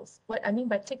samples. What I mean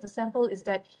by take the sample is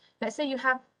that, let's say you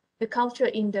have the culture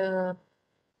in the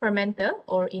fermenter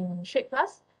or in shake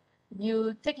flask,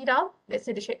 you take it out, let's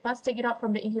say the shake flask, take it out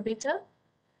from the incubator,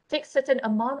 take certain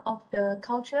amount of the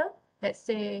culture, let's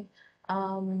say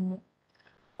 4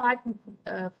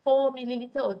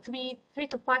 milliliter or 3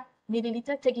 to 5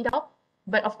 milliliter, take it out.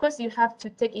 But of course, you have to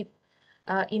take it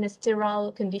in a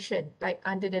sterile condition, like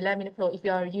under the laminar flow if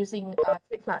you are using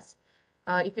shake flask.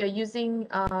 If you're using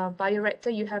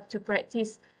bioreactor, you have to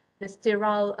practice the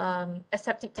sterile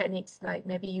aseptic techniques, like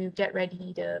maybe you get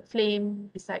ready the flame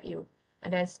beside you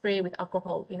and then spray with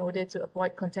alcohol in order to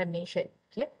avoid contamination.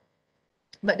 Okay.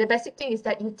 But the basic thing is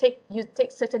that you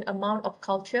take certain amount of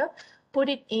culture, put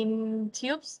it in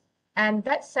tubes, and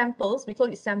that samples, we call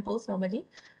it samples normally,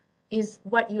 is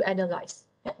what you analyze.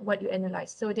 Yeah? What you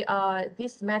analyze. So there are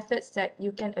these methods that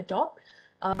you can adopt.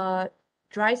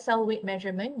 Dry cell weight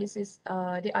measurement. This is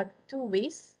there are two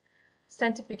ways: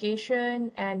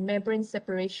 centrifugation and membrane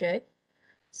separation.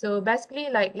 So basically,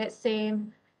 like let's say,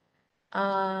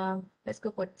 let's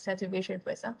go for centrifugation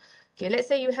first. Okay, let's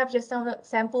say you have your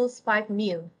samples 5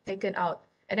 ml taken out,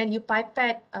 and then you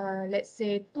pipette, let's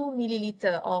say 2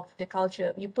 milliliter of the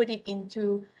culture. You put it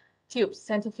into tubes,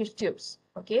 centrifuge tubes.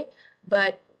 Okay,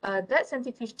 but that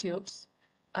centrifuge tubes,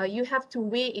 you have to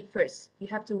weigh it first. You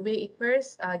have to weigh it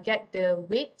first, get the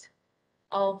weight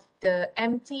of the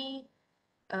empty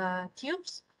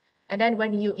tubes, and then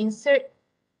when you insert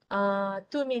 2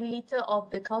 milliliter of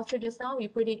the culture just now, you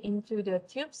put it into the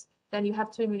tubes, then you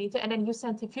have 2 milliliter, and then you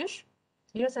centrifuge.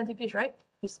 You know centrifuge, right?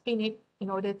 You spin it in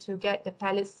order to get the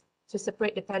pellets, to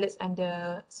separate the pellets and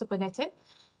the supernatant.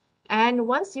 And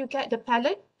once you get the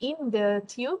pellet in the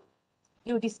tube,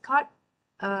 you discard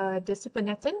the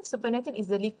supernatant. Supernatant is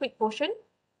the liquid portion.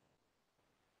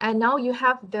 And now you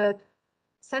have the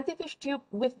centrifuge tube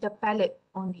with the pellet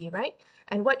only, right?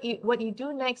 And what you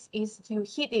do next is you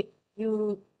heat it.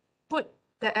 You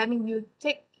you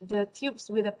take the tubes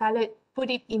with the pellet, put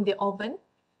it in the oven,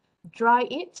 dry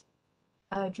it,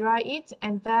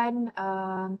 and then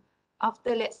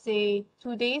after, let's say,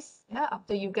 2 days, yeah,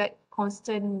 after you get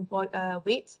constant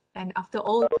weight, and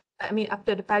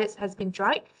after the pellets has been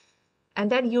dried, and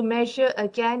then you measure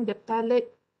again the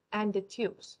pellet and the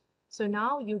tubes. So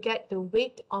now you get the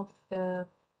weight of the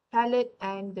pellet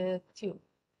and the tube.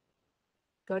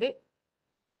 Got it?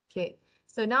 Okay.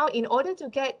 So now in order to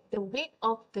get the weight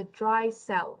of the dry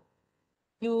cell,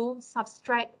 you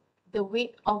subtract the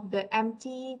weight of the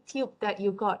empty tube that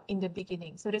you got in the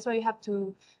beginning. So that's why you have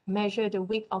to measure the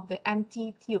weight of the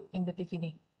empty tube in the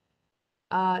beginning.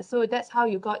 So that's how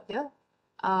you got the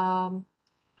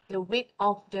weight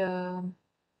of the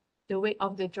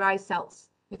dry cells,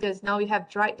 because now you have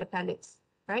dried the pellets,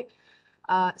 right?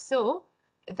 So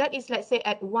that is, let's say,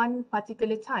 at one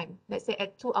particular time, let's say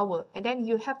at 2 hours, and then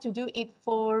you have to do it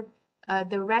for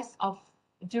the rest of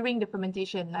during the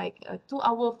fermentation, like 2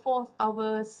 hour, 4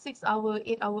 hour, 6 hour,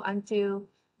 8 hour, until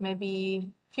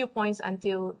maybe few points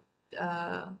until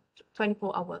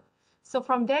 24 hour. So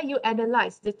from there you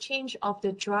analyze the change of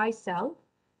the dry cell.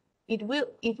 It will,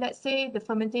 if let's say the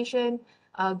fermentation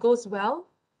goes well,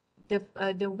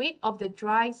 the weight of the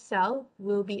dry cell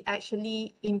will be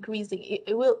actually increasing.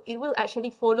 It will actually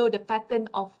follow the pattern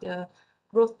of the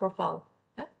growth profile.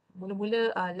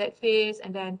 Mula-mula lag phase,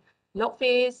 and then log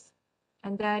phase,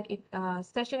 and then it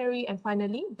stationary, and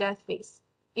finally death phase.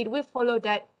 It will follow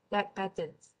that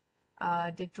patterns.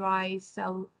 The dry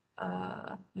cell,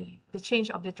 the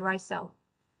change of the dry cell.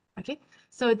 Okay,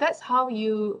 so that's how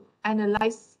you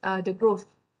analyze the growth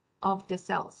of the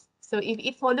cells. So if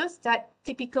it follows that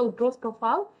typical growth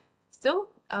profile, so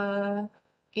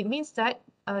it means that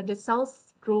the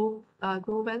cells grow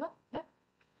well. Yeah.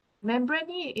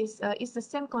 Membrane is the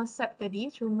same concept tadi,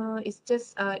 cuma it's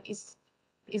just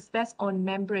is based on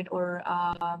membrane or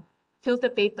filter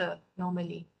paper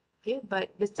normally. Okay, but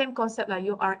the same concept, like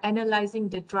you are analyzing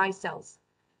the dry cells.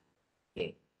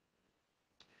 Okay.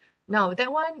 Now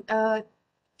that one,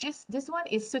 this one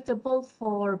is suitable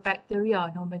for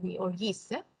bacteria normally, or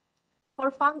yeast. For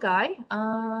fungi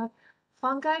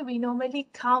we normally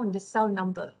count the cell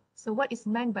number. So what is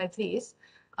meant by this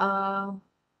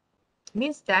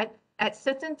means that at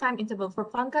certain time interval for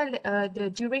fungi,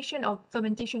 the duration of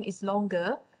fermentation is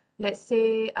longer. Let's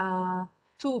say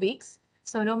 2 weeks.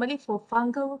 So normally for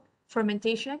fungal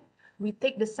fermentation, we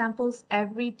take the samples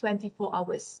every 24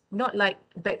 hours, not like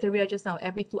bacteria just now,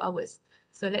 every 2 hours.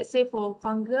 So let's say for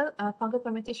fungal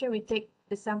fermentation, we take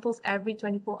the samples every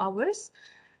 24 hours.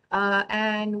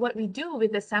 And what we do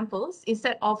with the samples,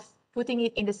 instead of putting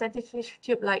it in the centrifuge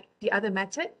tube like the other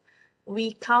method,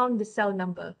 we count the cell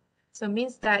number. So it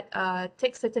means that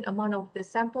take certain amount of the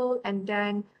sample and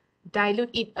then dilute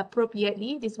it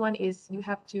appropriately. This one is you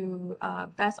have to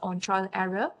based on trial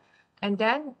error. And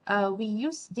then we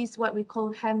use this what we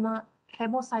call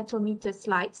hemocytometer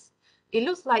slides. It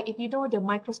looks like, if you know the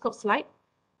microscope slide,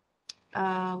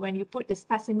 when you put the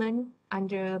specimen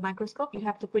under a microscope, you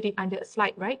have to put it under a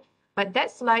slide, right? But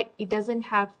that slide, it doesn't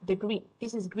have the grid.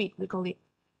 This is grid, we call it,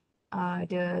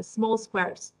 the small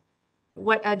squares.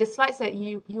 What the slides that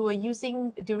you were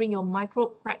using during your micro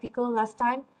practical last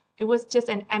time, it was just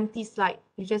an empty slide.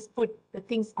 You just put the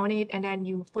things on it and then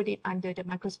you put it under the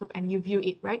microscope and you view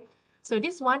it, right? So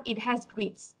this one, it has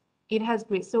grids. It has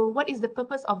grids. So what is the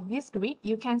purpose of this grid?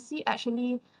 You can see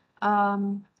actually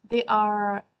they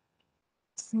are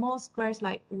small squares,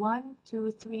 like 1,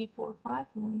 2, 3, 4, 5.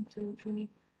 1, 2, 3,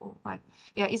 4, 5.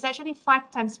 Yeah, it's actually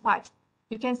 5 times 5.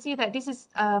 You can see that this is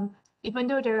even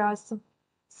though there are some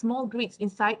small grids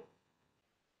inside,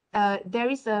 there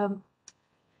is a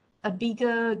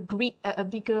bigger grid, a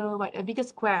bigger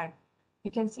square.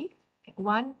 You can see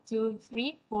 1, 2,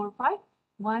 3, 4, 5.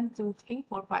 1, 2, 3,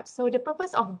 4, 5. So the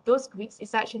purpose of those grids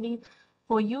is actually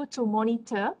for you to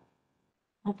monitor,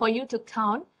 or for you to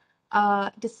count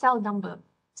the cell number.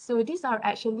 So these are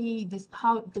actually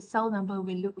how the cell number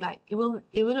will look like. It will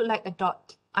look like a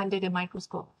dot under the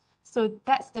microscope. So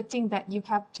that's the thing that you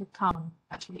have to count.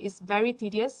 Actually, it's very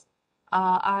tedious.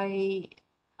 I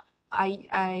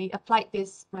applied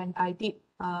this when I did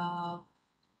fungal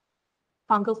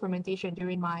fermentation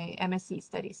during my MSc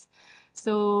studies.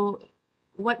 So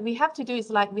what we have to do is,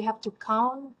 like, we have to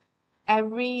count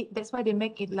that's why they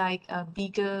make it like a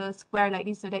bigger square like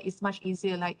this, so that it's much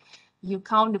easier. Like, you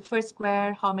count the first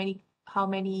square, how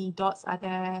many dots are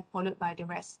there, followed by the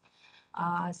rest.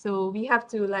 So we have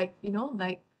to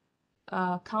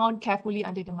count carefully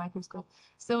under the microscope.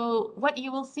 So what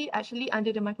you will see actually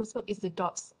under the microscope is the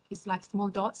dots. It's like small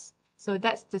dots. So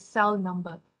that's the cell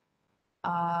number.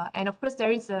 And of course,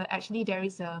 there is a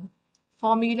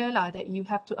formula that you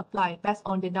have to apply based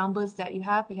on the numbers that you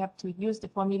have. You have to use the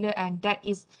formula, and that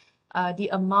is the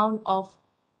amount of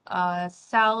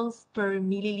cells per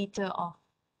milliliter of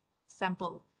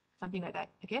sample, something like that.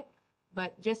 Okay.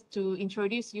 But just to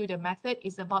introduce you, the method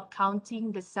is about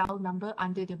counting the cell number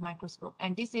under the microscope,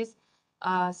 and this is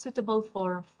suitable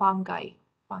for fungi.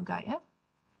 Yeah?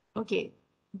 Okay,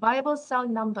 viable cell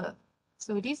number.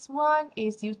 So this one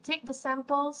is you take the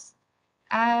samples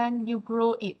and you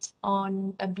grow it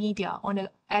on a media, on an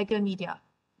agar media,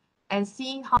 and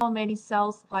see how many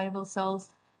cells, viable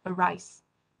cells, arise.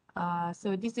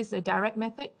 So this is a direct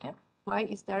method. Yeah? Why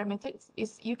is direct method?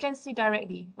 Is you can see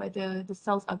directly whether the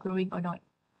cells are growing or not.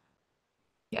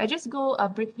 Yeah, I just go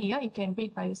briefly. Yeah, you can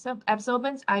read by yourself.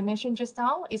 Absorbance I mentioned just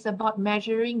now is about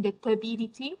measuring the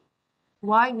turbidity.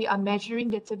 Why we are measuring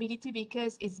the turbidity?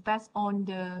 Because it's based on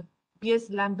the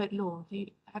Beers-Lambert law.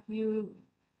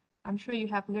 I'm sure you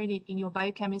have learned it in your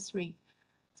biochemistry.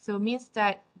 So it means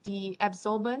that the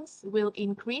absorbance will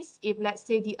increase if, let's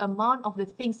say, the amount of the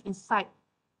things inside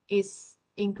is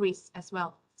increased as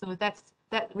well. So that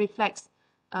reflects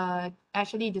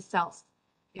actually the cells.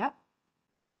 Yeah.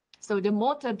 So the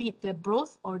more turbid the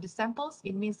broth or the samples,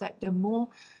 it means that the more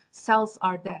cells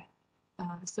are there.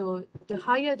 So the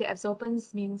higher the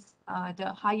absorbance means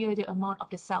the higher the amount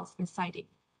of the cells inside it.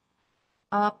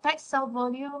 Packed cell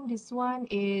volume, this one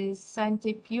is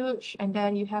centrifuge, and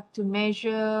then you have to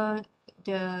measure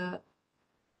the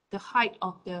height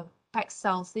of the packed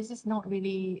cells. This is not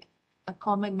really a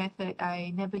common method.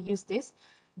 I never use this,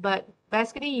 but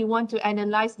basically you want to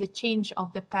analyze the change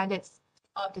of the pellets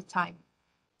all the time.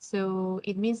 So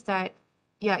it means that,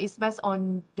 yeah, it's based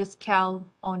on the scale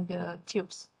on the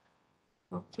tubes.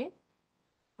 Okay,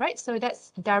 right, so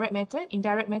that's direct method.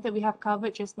 Indirect method we have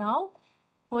covered just now.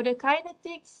 For the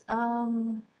kinetics,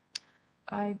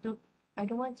 I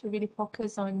don't want to really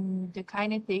focus on the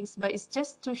kinetics, but it's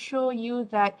just to show you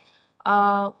that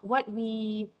when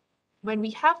we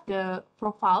have the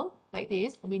profile like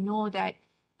this, we know that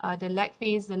the lag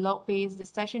phase, the log phase, the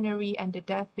stationary, and the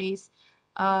death phase.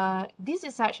 This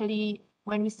is actually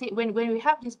when we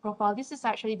have this profile, this is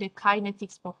actually the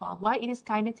kinetics profile. Why it is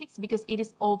kinetics? Because it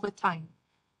is over time.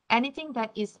 Anything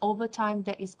that is over time,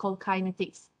 that is called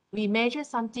kinetics. We measure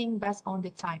something based on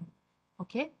the time.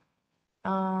 Okay.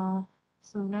 So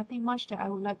nothing much that I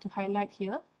would like to highlight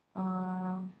here.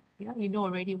 Yeah, you know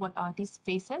already what are these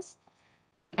phases.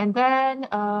 And then,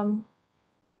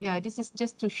 yeah, this is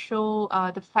just to show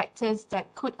the factors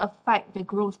that could affect the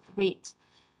growth rate.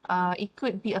 It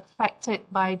could be affected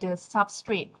by the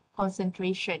substrate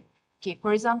concentration. Okay,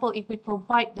 for example, if we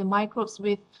provide the microbes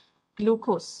with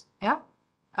glucose, yeah,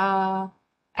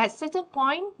 at certain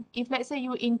point, if let's say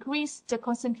you increase the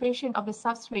concentration of the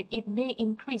substrate, it may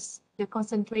increase the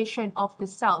concentration of the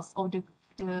cells or the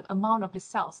amount of the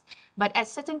cells. But at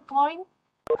certain point,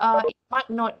 it might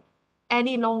not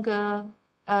any longer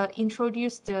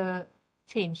introduce the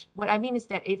change. What I mean is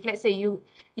that if let's say you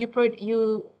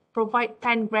provide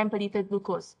 10 gram per liter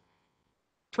glucose,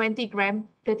 20 gram,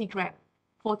 30 gram,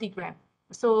 40 gram.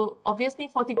 So obviously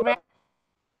 40 gram,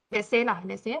 let's say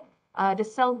the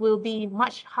cell will be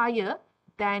much higher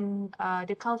than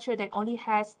the culture that only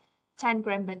has 10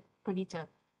 gram per liter.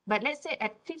 But let's say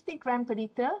at 50 gram per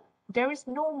liter, there is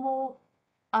no more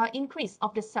increase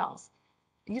of the cells.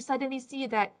 You suddenly see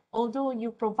that although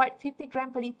you provide 50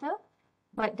 gram per liter,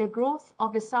 but the growth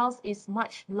of the cells is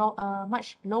much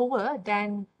lower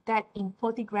than that in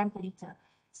 40 gram per liter.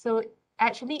 So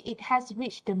actually it has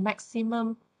reached the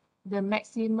maximum level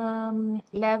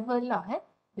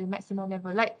the maximum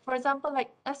level. Like for example, like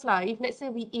us if let's say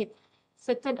we eat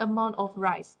certain amount of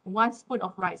rice, 1 spoon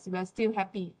of rice, we are still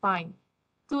happy, fine.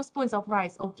 2 spoons of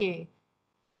rice, okay.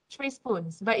 3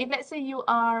 spoons. But if let's say you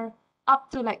are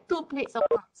up to like 2 plates of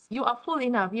rice, you are full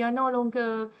enough, you are no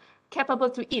longer capable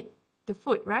to eat the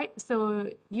food, right? So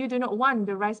you do not want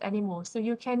the rice anymore. So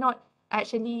you cannot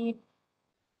actually,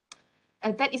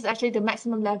 that is actually the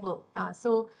maximum level.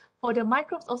 So for the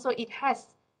microbes also,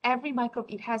 every microbe,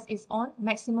 it has its own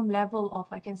maximum level of,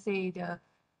 I can say, the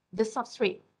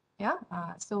substrate. Yeah.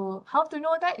 So how to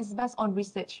know that is based on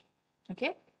research.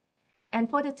 Okay. And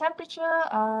for the temperature,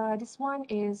 this one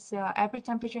is every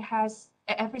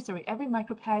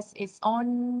microbe has its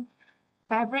own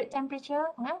favorite temperature.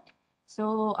 Yeah?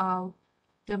 So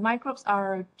the microbes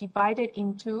are divided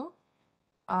into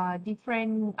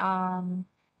different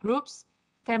groups.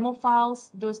 Thermophiles,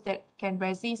 those that can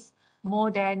resist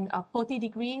more than 40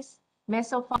 degrees.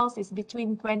 Mesophiles is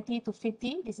between 20 to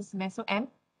 50. This is meso-M.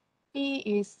 P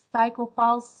is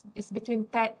psychophiles is between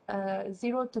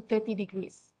 0 to 30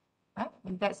 degrees.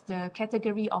 And that's the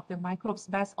category of the microbes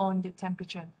based on the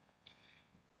temperature.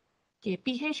 Okay,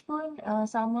 pH pun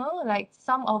sama, like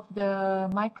some of the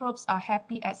microbes are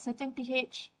happy at certain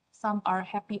pH, some are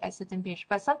happy at certain pH.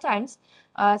 But sometimes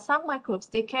some microbes,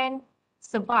 they can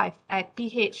survive at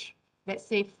pH, let's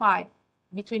say 5,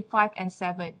 between 5 and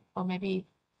 7, or maybe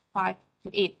 5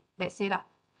 to 8, let's say that.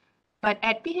 But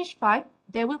at pH 5,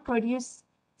 they will produce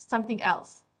something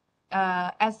else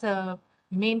as a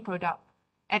main product.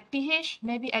 At pH,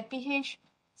 maybe at pH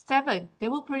 7, they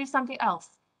will produce something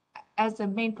else as a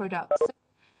main product. So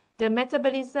the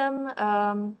metabolism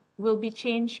will be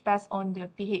changed based on the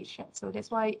pH. So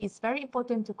that's why it's very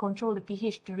important to control the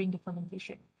pH during the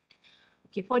fermentation.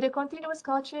 Okay, for the continuous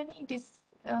culture, this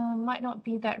might not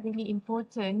be that really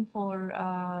important for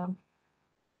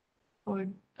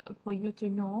you to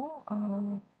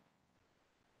know.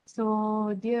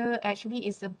 So there actually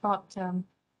is about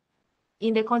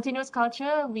in the continuous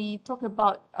culture, we talk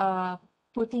about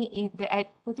putting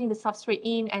the substrate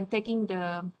in and taking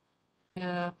the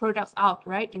products out,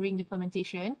 right, during the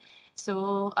fermentation.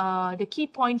 So the key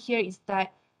point here is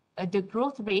that the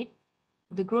growth rate,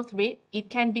 it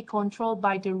can be controlled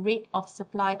by the rate of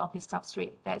supply of the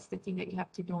substrate. That's the thing that you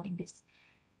have to know in this.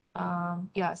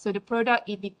 Yeah, so the product,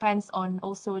 it depends on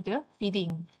also the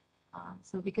feeding.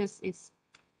 So because it's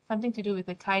something to do with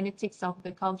the kinetics of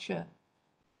the culture.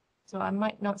 So I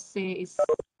might not say it's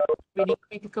really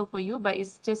critical for you, but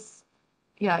it's just,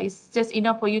 yeah, it's just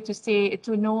enough for you to say,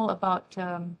 to know about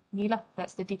Nila.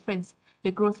 That's the difference.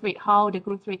 The growth rate, how the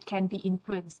growth rate can be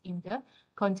influenced in the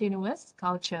continuous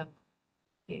culture.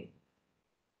 Okay.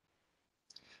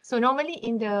 So normally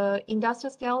in the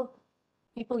industrial scale,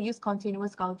 people use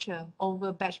continuous culture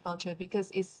over batch culture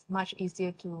because it's much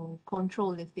easier to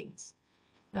control the things.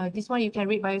 This one you can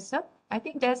read by yourself. I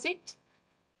think that's it.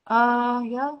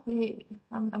 Yeah,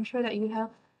 I'm sure that you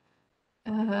have,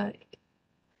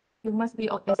 you must be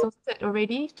exhausted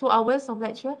already. 2 hours of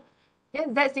lecture. Yeah,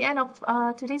 that's the end of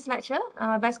today's lecture.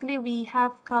 Basically, we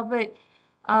have covered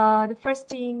the first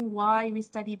thing, why we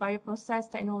study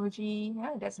bioprocess technology.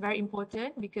 Yeah, that's very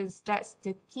important because that's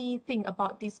the key thing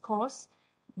about this course,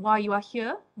 why you are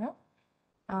here. Yeah?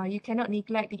 You cannot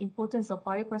neglect the importance of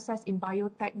bioprocess in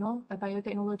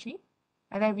biotechnology.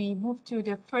 And then we move to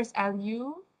the first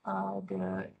LU,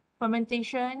 the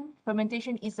fermentation.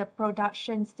 Fermentation is a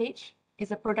production stage,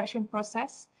 is a production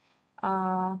process.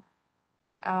 Yeah,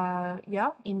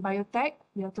 in biotech,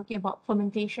 we are talking about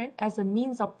fermentation as a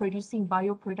means of producing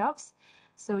bioproducts.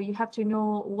 So you have to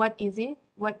know what is it,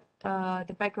 what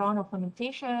the background of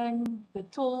fermentation, the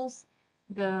tools,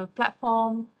 the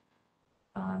platform,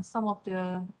 some of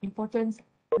the importance,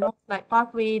 like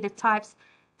pathway, the types,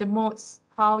 the modes,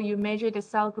 how you measure the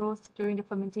cell growth during the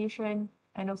fermentation,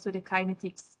 and also the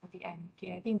kinetics at the end.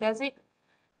 Okay, I think that's it.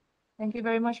 Thank you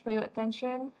very much for your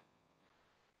attention.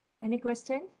 Any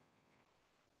question?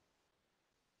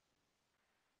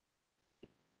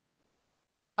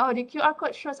 Oh, the QR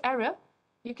code shows error.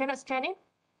 You cannot scan it?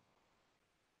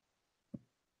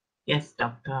 Yes,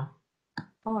 doctor.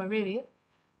 Oh, really?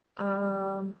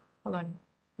 Hold on.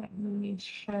 Let me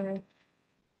share.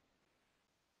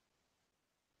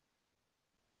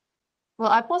 Well,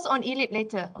 I post on eLib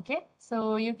later, okay?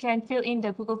 So you can fill in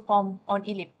the Google form on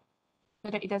eLib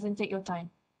so that it doesn't take your time.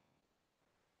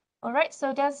 All right,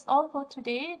 so that's all for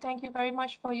today. Thank you very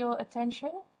much for your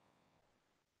attention.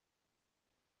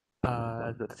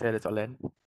 Dr. Saya, that's all then.